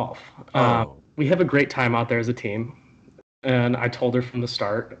game of golf. We have a great time out there as a team, and I told her from the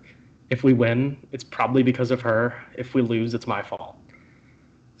start, if we win, it's probably because of her. If we lose, it's my fault.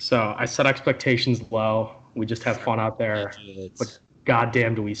 So I set expectations low. We just have fun out there. But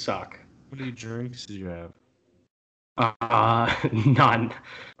goddamn, do we suck? How many drinks did you have? None.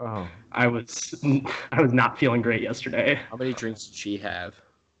 Oh. I was not feeling great yesterday. How many drinks did she have?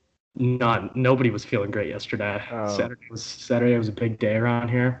 None. Nobody was feeling great yesterday. Oh. Saturday was a big day around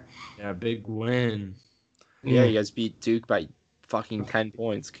here. Yeah, big win. Yeah, you guys beat Duke by fucking 10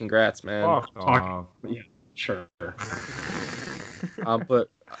 points. Congrats, man. Fuck off. Yeah, sure. But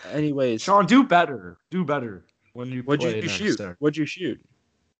anyways, Sean, do better. Do better. When you what'd play you next shoot? time. What'd you shoot?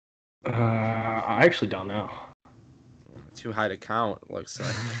 I actually don't know. Too high to count, looks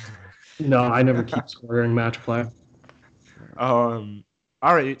like. No, I never keep score during match play.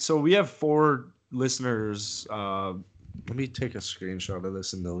 All right, so we have 4 listeners. Let me take a screenshot of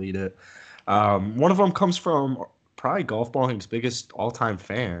this and delete it. One of them comes from probably Golf Balling's biggest all-time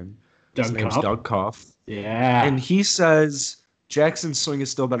fan. His name's Doug Cuff. Yeah. And he says Jackson's swing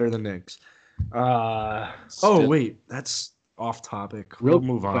is still better than Nick's. Oh, wait, that's off topic. We'll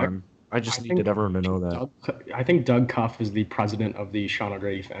move on. I just needed everyone to know that. I think Doug Cuff is the president of the Sean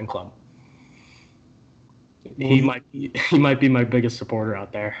O'Grady fan club. He might be my biggest supporter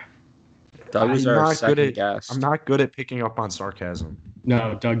out there. Doug was our second guest. I'm not good at picking up on sarcasm.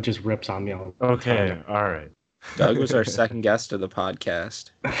 No, Doug just rips on me all the time. Okay, all right. Doug was our second guest of the podcast.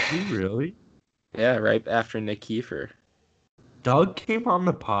 He really? Yeah, right after Nick Kiefer. Doug came on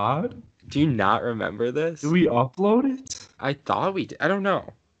the pod? Do you not remember this? Did we upload it? I thought we did. I don't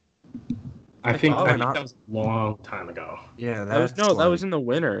know. I think thought that was a long time ago. Yeah, That was in the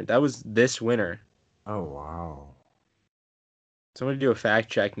winter. That was this winter. Oh, wow. Someone do a fact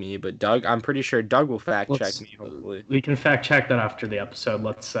check me, but Doug, I'm pretty sure Doug will fact check me, hopefully. We can fact check that after the episode.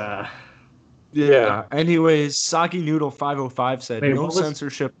 Let's Yeah. Anyways, Saki Noodle 505 said Wait, no what was-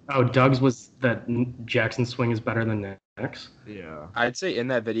 censorship. Oh, Doug's was that Jackson's swing is better than Nick's. Yeah. I'd say in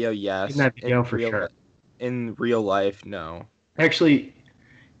that video, yes. In that video, for sure. In real life, no. Actually,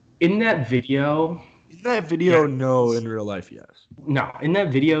 in that video, In that video, Yeah. no. In real life, yes. no. In that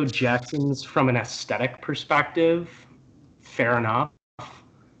video, Jackson's from an aesthetic perspective, fair enough.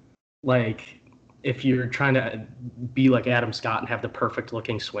 Like, if you're trying to be like Adam Scott and have the perfect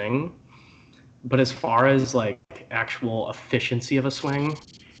looking swing, but as far as like actual efficiency of a swing,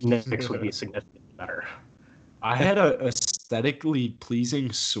 Nick's would be significantly better. I had a aesthetically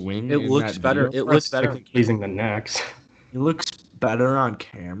pleasing swing. It in looks that better. video. It looks better. Aesthetically pleasing than Nick's. It looks better on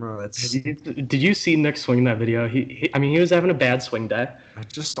camera. That's. Did you see Nick swing in that video? He was having a bad swing day. I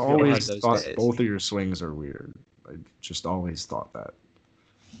just always those thought days. both of your swings are weird. I just always thought that.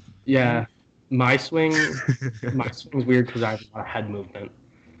 Yeah, my swing's weird because I have a lot of head movement,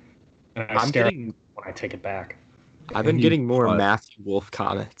 and I stare when I take it back. I've been getting more Matthew Wolf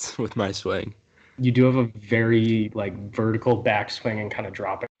comments with my swing. You do have a very like vertical backswing and kind of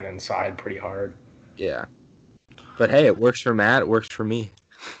drop it inside pretty hard. Yeah. But hey, it works for Matt. It works for me.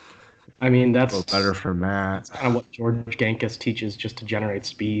 I mean, that's Well, better for Matt. kind of what George Gankus teaches, just to generate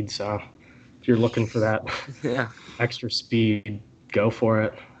speed. So if you're looking for that Yeah. extra speed, go for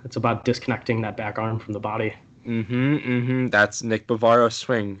it. It's about disconnecting that back arm from the body. That's Nick Bavaro's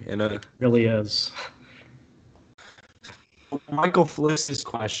swing in a. It really is. Michael Fliss's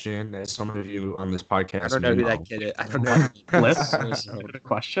question, as some of you on this podcast I don't know may who that kid is. I don't know. Bliss, is that a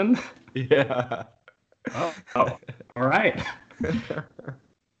question? Yeah. Oh, all right.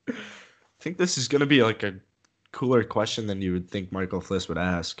 I think this is going to be like a cooler question than you would think Michael Fliss would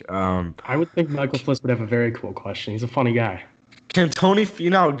ask. I would think Michael Fliss would have a very cool question. He's a funny guy. Can Tony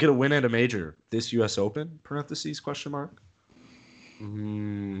Finau get a win at a major this U.S. Open? Parentheses question mark.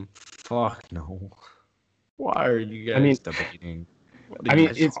 Mm, Fuck no. Why are you guys debating? I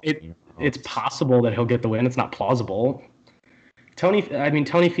mean, it's possible that he'll get the win. It's not plausible. Tony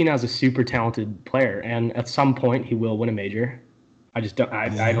Finau is a super talented player, and at some point he will win a major. I just don't.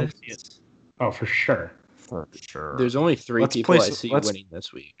 I don't see it. Oh, for sure. For sure. There's only three people I see winning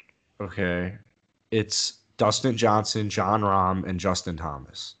this week. Okay, it's Dustin Johnson, Jon Rahm, and Justin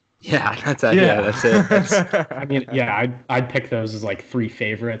Thomas. Yeah, that's it. I mean, yeah, I'd pick those as like three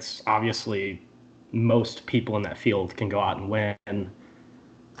favorites. Obviously, most people in that field can go out and win.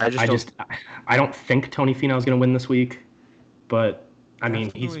 I don't think Tony Finau is going to win this week, but I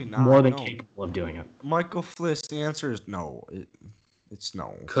mean, he's more than capable of doing it. Michael Fliss, the answer is no. It's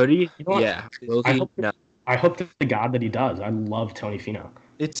no. Could he? You know yeah. Will he? No. I hope to God that he does. I love Tony Finau.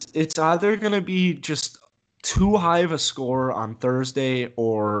 It's either going to be just too high of a score on Thursday,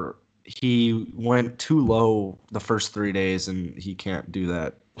 or he went too low the first 3 days and he can't do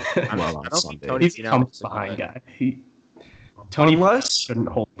that well on Sunday. He's a come behind guy. Tony shouldn't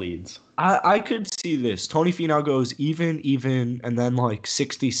hold leads. I could see this. Tony Finau goes even, and then like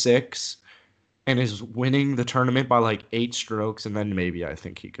 66, and is winning the tournament by like 8 strokes, and then maybe I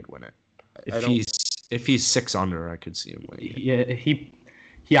think he could win it. If he's 6 under, I could see him winning. Yeah, he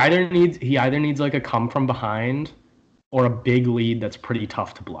either needs like a come from behind, or a big lead that's pretty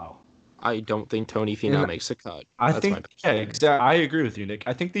tough to blow. I don't think Tony Finau makes a cut. Exactly. I agree with you, Nick.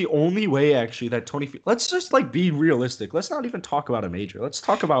 I think the only way actually that let's just like be realistic. Let's not even talk about a major. Let's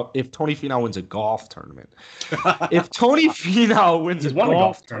talk about if Tony Finau wins a golf tournament. If Tony Finau wins a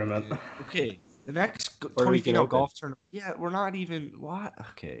golf tournament. Okay. The next Tony Finau golf tournament. Yeah, we're not even what?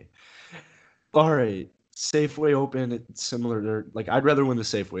 Okay. All right. Safeway Open, it's similar. They're like, I'd rather win the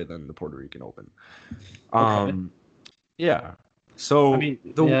Safeway than the Puerto Rican Open. Yeah. So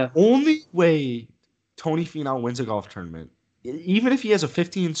the only way Tony Finau wins a golf tournament, even if he has a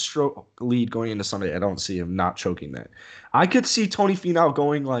 15-stroke lead going into Sunday, I don't see him not choking that. I could see Tony Finau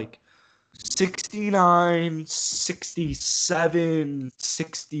going like 69, 67,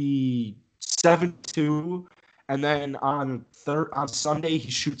 67 2, and then on Sunday he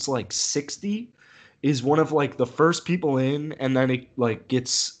shoots like 60. Is one of like the first people in, and then it like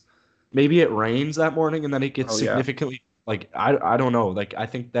gets, maybe it rains that morning, and then it gets significantly like I don't know, like I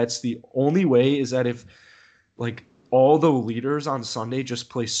think that's the only way, is that if like all the leaders on Sunday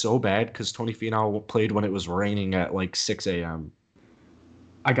just play so bad because Tony Finau played when it was raining at like 6 a.m.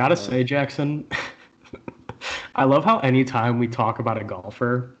 I gotta say, Jackson, I love how anytime we talk about a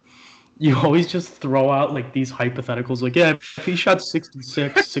golfer, you always just throw out like these hypotheticals, like, yeah, if he shot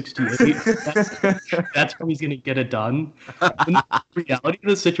 66, 68, that's how he's going to get it done. And the reality of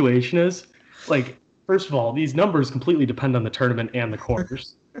the situation is, like, first of all, these numbers completely depend on the tournament and the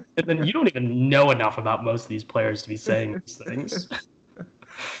course. And then you don't even know enough about most of these players to be saying these things.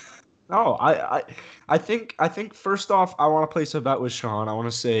 No, I think first off, I want to place a bet with Sean. I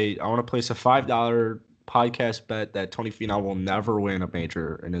want to place a $5 podcast bet that Tony Finau will never win a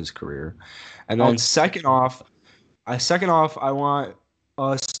major in his career. And then second off, I want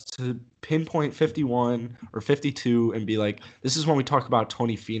us to pinpoint 51 or 52 and be like, this is when we talk about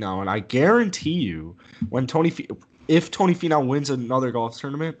Tony Finau. And I guarantee you, if Tony Finau wins another golf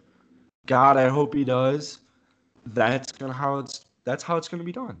tournament, God, I hope he does, that's how it's going to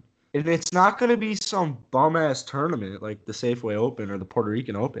be done. And it's not going to be some bum-ass tournament like the Safeway Open or the Puerto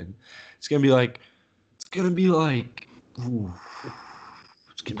Rican Open. It's going to be like, no.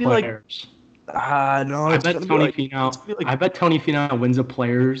 I bet Tony Finau wins a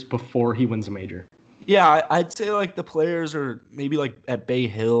Players before he wins a major. Yeah, I'd say like the Players, or maybe like at Bay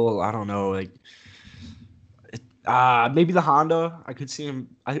Hill. I don't know, like maybe the Honda. I could see him.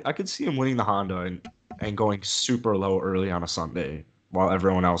 I could see him winning the Honda and going super low early on a Sunday while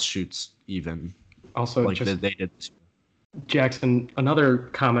everyone else shoots even. Also, like they did. Jackson, another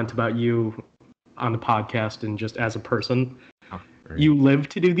comment about you on the podcast and just as a person. You live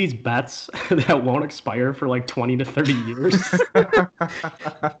to do these bets that won't expire for like 20 to 30 years.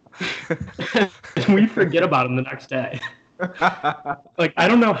 And we forget about them the next day. Like, I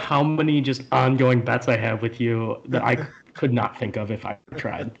don't know how many just ongoing bets I have with you that I could not think of if I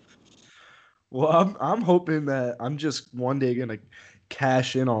tried. Well, I'm hoping that I'm just one day going to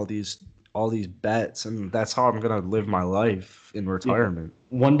cash in all these bets, and that's how I'm going to live my life in retirement. Yeah.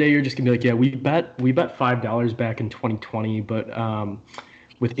 One day you're just gonna be like, yeah, we bet $5 back in 2020, but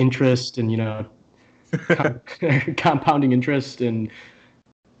with interest and compounding interest and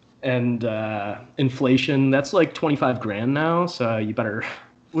inflation, that's like $25,000 now. So you better.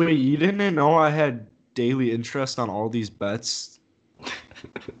 Wait, you didn't know I had daily interest on all these bets?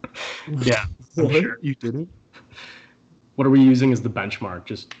 Yeah, sure. You didn't. What are we using as the benchmark?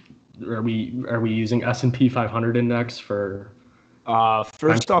 Just are we using S&P 500 index for?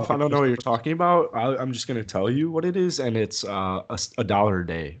 First off, I don't know what you're talking about. I'm just gonna tell you what it is, and it's a dollar a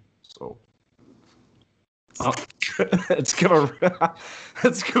day. So it's gonna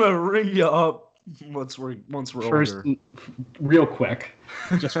it's gonna ring you up once we're First, older. real quick,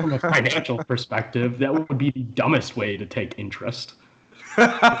 just from a financial perspective, that would be the dumbest way to take interest.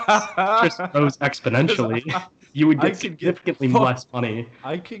 Interest grows exponentially. You would get significantly less money.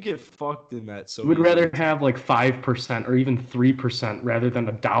 I could get fucked in that. So you would rather have like 5% or even 3% rather than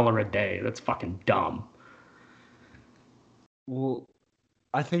 $1 a day. That's fucking dumb. Well,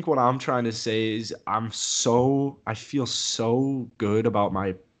 I think what I'm trying to say is I feel so good about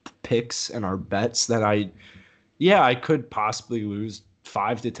my picks and our bets that I could possibly lose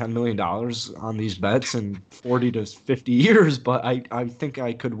 $5 to $10 million on these bets in 40 to 50 years, but I think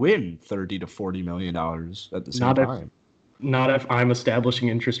I could win 30 to 40 million dollars at the same time. Not if I'm establishing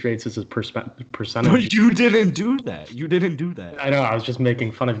interest rates as a percentage. But you didn't do that. I know. I was just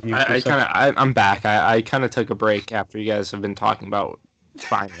making fun of you. I'm back. I kind of took a break after you guys have been talking about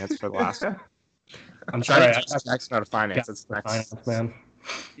finance for the last. I'm sorry. That's not a finance. It's next. Finance, man.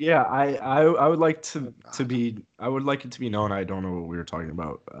 Yeah, I would like to be. I would like it to be known. I don't know what we were talking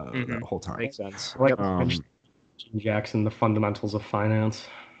about that whole time. Makes sense. Like Gene Jackson, the fundamentals of finance.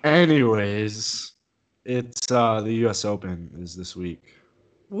 Anyways, it's the U.S. Open is this week.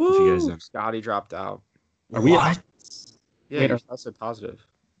 Woo! If you guys know. Scotty dropped out. Are we? What? Yeah, he tested positive.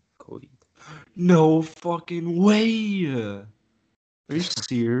 Cody. No fucking way. Are you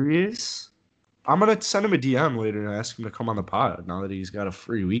serious? I'm gonna send him a DM later and ask him to come on the pod now that he's got a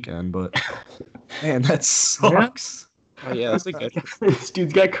free weekend. But man, that sucks. Oh yeah, that's a good. This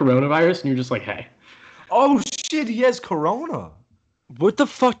dude's got coronavirus, and you're just like, hey. Oh shit, he has corona. What the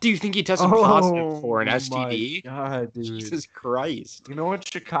fuck do you think he tested positive for? An STD? God, dude. Jesus Christ. You know what,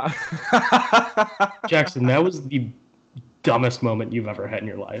 Chicago? Jackson, that was the dumbest moment you've ever had in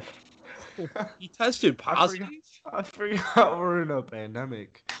your life. He tested positive? I forgot we're in a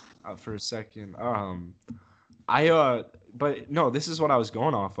pandemic for a second. But no, this is what I was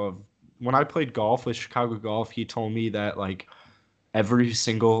going off of. When I played golf with Chicago Golf, he told me that like every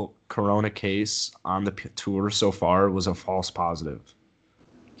single corona case on the tour so far was a false positive.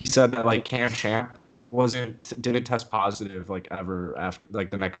 He said that like Cam Champ didn't test positive like ever after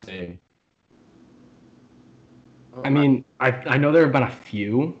like the next day. I mean, I know there have been a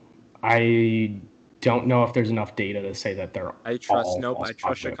few. I don't know if there's enough data to say that they're I trust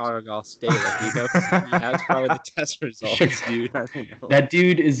positives. Chicago Golf State. Like, he has probably the test results, dude. I don't know. That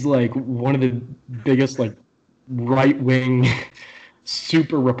dude is like one of the biggest like right-wing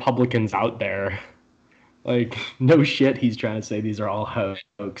super Republicans out there. Like, no shit, he's trying to say these are all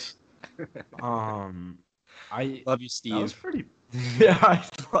hoax. I love you, that Steve. was pretty. Yeah,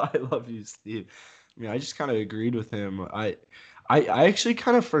 I love you, Steve. I mean, I just kind of agreed with him. I actually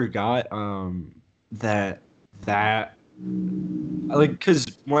kind of forgot that like because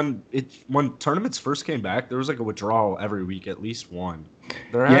when tournaments first came back, there was like a withdrawal every week, at least one.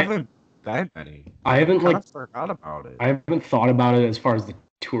 There haven't been many. I haven't like forgot about it. I haven't thought about it as far as the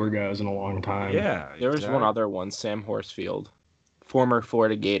tour goes in a long time. Yeah, There was one other one, Sam Horsfield, former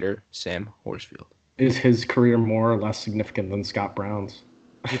Florida Gator, Sam Horsfield. Is his career more or less significant than Scott Brown's?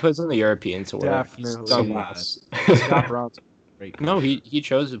 He plays on the European tour. Definitely Done less. that. Scott Brown's great. No, he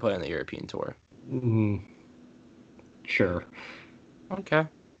chose to play on the European tour. Sure. Okay.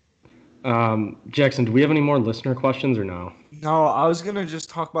 Jackson, do we have any more listener questions or no? No, I was gonna just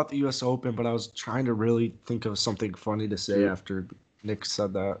talk about the U.S. Open, but I was trying to really think of something funny to say after Nick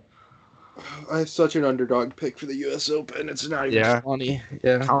said that. I have such an underdog pick for the U.S. Open. It's not even funny.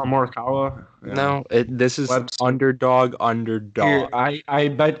 Yeah. Colin Morikawa. Yeah. No, this is Webster. underdog. Here, I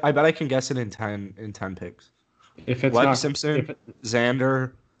bet I can guess it in 10 picks. If it's Webb not Simpson,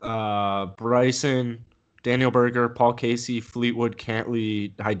 Xander, Bryson, Daniel Berger, Paul Casey, Fleetwood,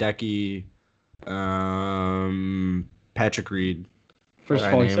 Cantley, Hideki, Patrick Reed. First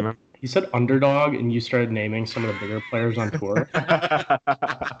of all, he said underdog, and you started naming some of the bigger players on tour.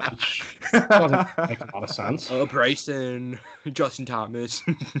 Which doesn't make a lot of sense. Bryson, Justin Thomas.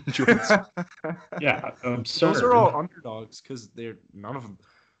 Yeah, absurd. Those are all underdogs because they're none of them.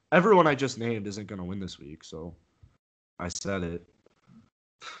 Everyone I just named isn't going to win this week, so I said it.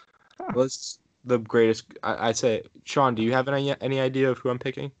 What's the greatest? I say, Sean, do you have any idea of who I'm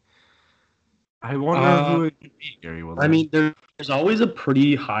picking? I wonder who it could be, Gary Woodland. I mean, there's always a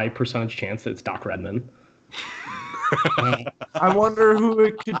pretty high percentage chance that it's Doc Redman. I wonder who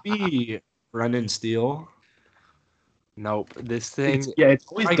it could be. Brendan Steele. Nope. This thing. It's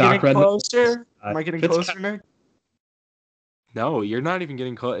always Doc Redman. Closer? Am I getting closer, Nick? No, you're not even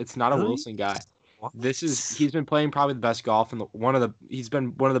getting close. It's not a Wilson guy. He's been playing probably the best golf he's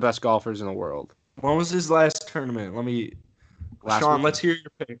been one of the best golfers in the world. When was his last tournament? Sean, Week. let's hear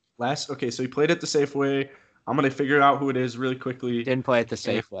your pick. Okay, so he played at the Safeway. I'm gonna figure out who it is really quickly. Didn't play at the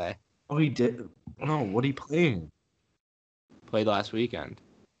Safeway. Oh, he did. No, what are you playing? Played last weekend.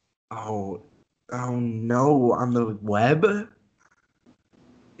 Oh no, on the web.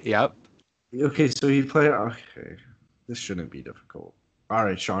 Yep. Okay, so he played. Okay, this shouldn't be difficult. All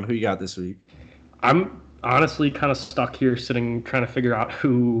right, Sean, who you got this week? I'm honestly kind of stuck here, sitting trying to figure out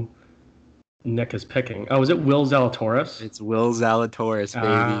who Nick is picking. Oh, is it Will Zalatoris? It's Will Zalatoris,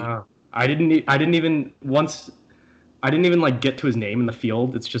 baby. I didn't even like get to his name in the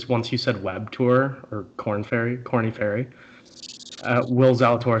field. It's just once you said Web Tour or Corny Ferry. Will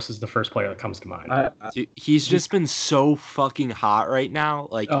Zalatoris is the first player that comes to mind. Dude, he's just been so fucking hot right now.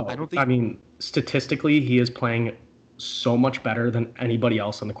 Like, I mean, statistically, he is playing so much better than anybody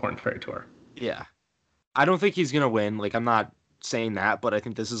else on the Corn Ferry Tour. Yeah. I don't think he's gonna win. Like, I'm not saying that, but I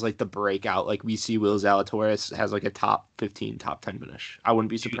think this is like the breakout. Like, we see Will Zalatoris has like a top 15, top 10 finish. I wouldn't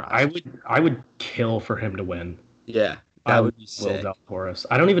be surprised. I would kill for him to win. Yeah, that would be sick. Will Zalatoris.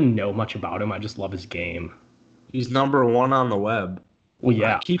 I don't even know much about him. I just love his game. He's number one on the web. Well,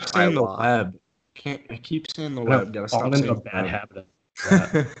 yeah. I keep saying the web. I keep saying the web. Gotta stop saying a bad habit.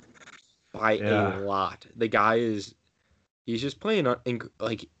 By a lot. The guy he's just playing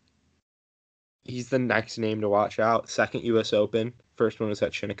like he's the next name to watch out. Second U.S. Open. First one was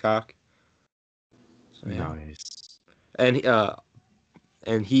at Shinnecock. So, nice.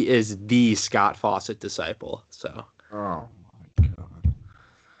 And he is the Scott Fawcett disciple. So. Oh my god.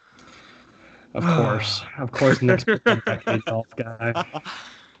 Of course, next decade golf guy.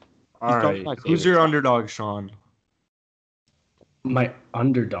 All right. Who's your underdog, Sean? My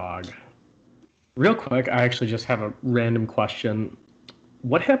underdog. Real quick, I actually just have a random question.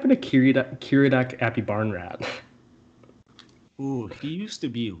 What happened to Kiradech Aphibarnrat? Ooh, he used to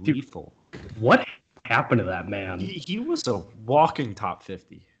be lethal. What happened to that man? He was a walking top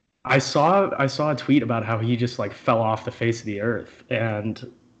 50. I saw a tweet about how he just like fell off the face of the earth,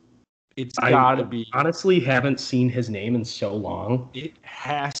 and it's gotta be. Honestly, haven't seen his name in so long. It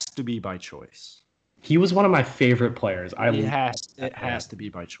has to be by choice. He was one of my favorite players. It has to be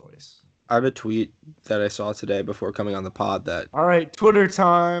by choice. I have a tweet that I saw today before coming on the pod that. All right, Twitter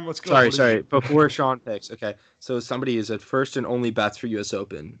time. Let's go. Sorry. Before Sean picks. Okay, so somebody is at first and only bets for U.S.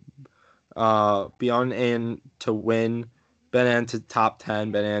 Open. Beyond and to win, Ben An to top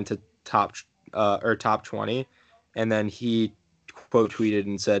 10, Ben An to top 20, and then he quote tweeted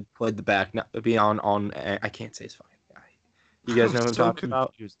and said played the back beyond on. I can't say his fucking guy. You guys know what I'm talking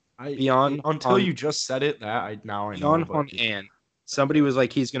about? Beyond until you just said it. I know. Beyond on and. Somebody was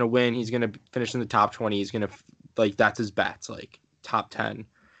like, he's going to win. He's going to finish in the top 20. He's going to, like, that's his bets, like, top 10.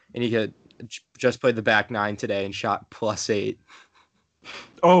 And he could just play the back 9 today and shot +8.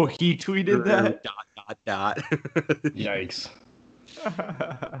 Oh, he tweeted that? ... Yikes.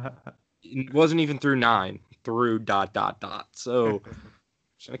 It wasn't even through 9. Through ... So,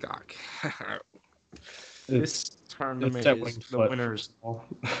 Shinnecock. This tournament is the winners.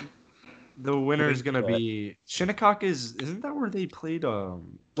 The winner is gonna be Shinnecock. Isn't that where they played?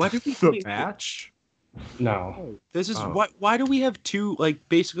 Why did we the match? No, this is what. Why do we have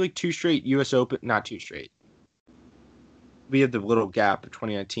basically two straight U.S. Open? Not two straight. We have the little gap of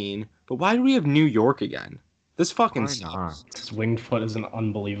 2019, but why do we have New York again? This fucking sucks. This Winged Foot is an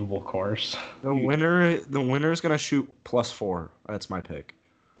unbelievable course. The winner is gonna shoot +4. That's my pick.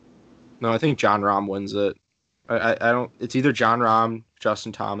 No, I think Jon Rahm wins it. I don't. It's either Jon Rahm,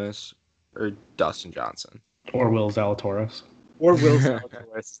 Justin Thomas, or Dustin Johnson. Or Will Zalatoris. Or Will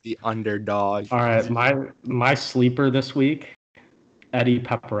Zalatoris, the underdog. All right, my sleeper this week, Eddie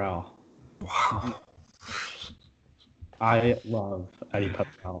Pepperell. Wow. I love Eddie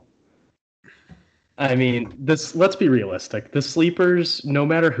Pepperell. I mean, let's be realistic. The sleepers, no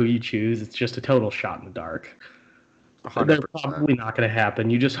matter who you choose, it's just a total shot in the dark. 100%. They're probably not going to happen.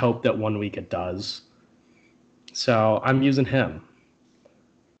 You just hope that one week it does. So I'm using him.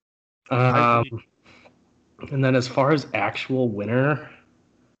 And then as far as actual winner,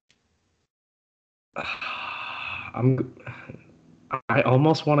 I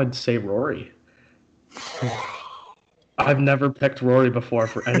almost wanted to say Rory. I've never picked Rory before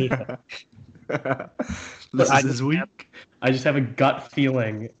for anything. This is his week. I just have a gut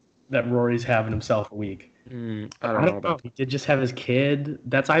feeling that Rory's having himself a week. I don't know. He did just have his kid.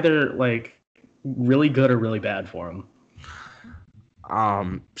 That's either like really good or really bad for him.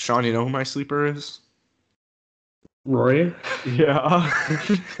 Sean, you know who my sleeper is? Rory? Yeah.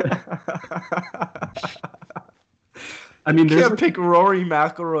 I mean, You there's can't pick Rory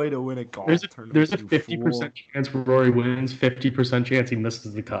McIlroy to win a golf tournament. there's a you 50% fool. chance Rory wins, 50% chance he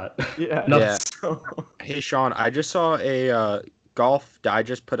misses the cut. Yeah. No. Yeah. So, Hey Sean, I just saw a Golf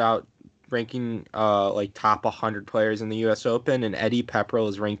Digest put out ranking like top 100 players in the U.S. Open, and Eddie Pepperell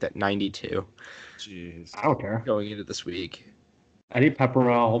is ranked at 92 jeez. I don't care. going into this week. Eddie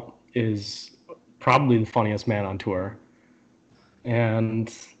Pepperell is probably the funniest man on tour,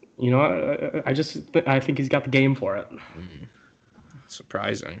 and I think he's got the game for it.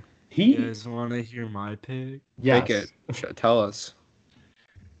 Surprising. He You guys want to hear my pick? yes. Pick it. Tell us.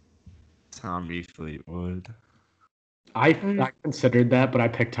 Tommy Fleetwood. I considered that, but I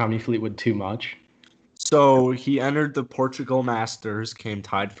picked Tommy Fleetwood too much. So he entered the Portugal Masters, came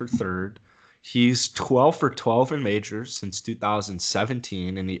tied for third. He's 12 for 12 in majors since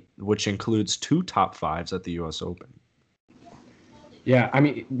 2017, which includes 2 top 5s at the U.S. Open. Yeah, I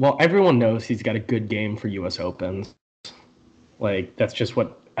mean, well, everyone knows he's got a good game for U.S. Opens. Like, that's just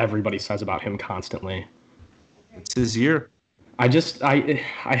what everybody says about him constantly. It's his year. I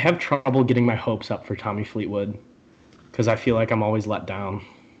have trouble getting my hopes up for Tommy Fleetwood because I feel like I'm always let down.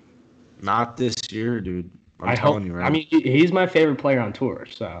 Not this year, dude. I'm I telling hope. you, right? I mean, he's my favorite player on tour,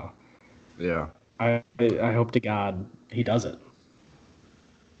 so yeah. I hope to God he does it.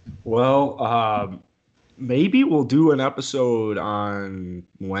 Well, maybe we'll do an episode on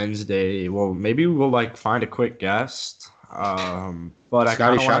Wednesday. Well, maybe we'll like find a quick guest. But I Scotty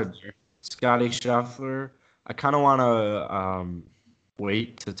kind of want Scheffler. Scotty Scheffler. I kind of want to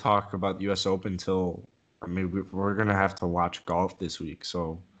wait to talk about the U.S. Open until we're gonna have to watch golf this week.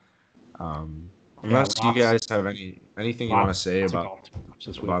 So unless you guys have anything you want to say about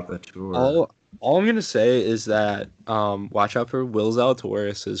the tour. All I'm gonna say is that watch out for Will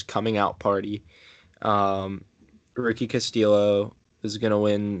Zalatoris' coming out party. Ricky Castillo is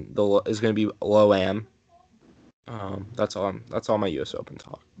gonna be low am. That's all my U.S. Open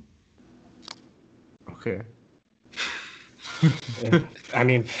talk. Okay. I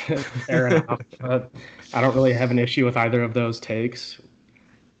mean, fair enough. I don't really have an issue with either of those takes.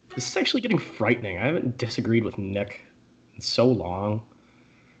 This is actually getting frightening. I haven't disagreed with Nick in so long.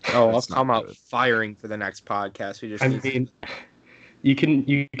 Oh, I'll That's not come out good. firing for the next podcast. We just I need mean, you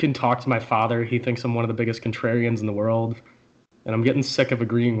can talk to my father. He thinks I'm one of the biggest contrarians in the world, and I'm getting sick of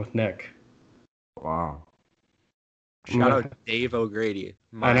agreeing with Nick. Wow. shout out Dave O'Grady,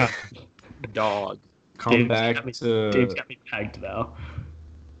 I my know. dog. Come Dave's back got me- to Dave's got me pegged though.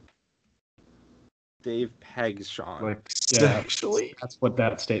 Dave pegs Sean. like Yeah. sexually. That's what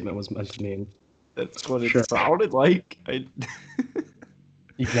that statement was meant to mean. That's what it Sure. sounded like.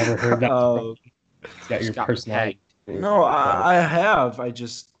 You've never heard that? Uh, It's got your Just got personality. pegged. no, I have. I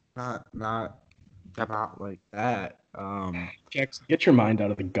just not like that. Jackson, get your mind out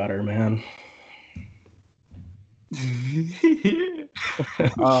of the gutter, man.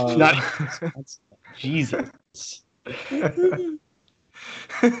 Not Jesus. I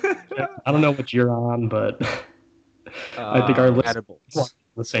don't know what you're on, but I think our listeners Edibles. want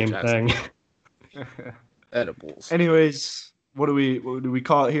the same Jackson. thing. Edibles. Anyways, what do we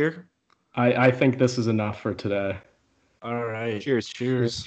call it here? I think this is enough for today. All right. Cheers. Cheers.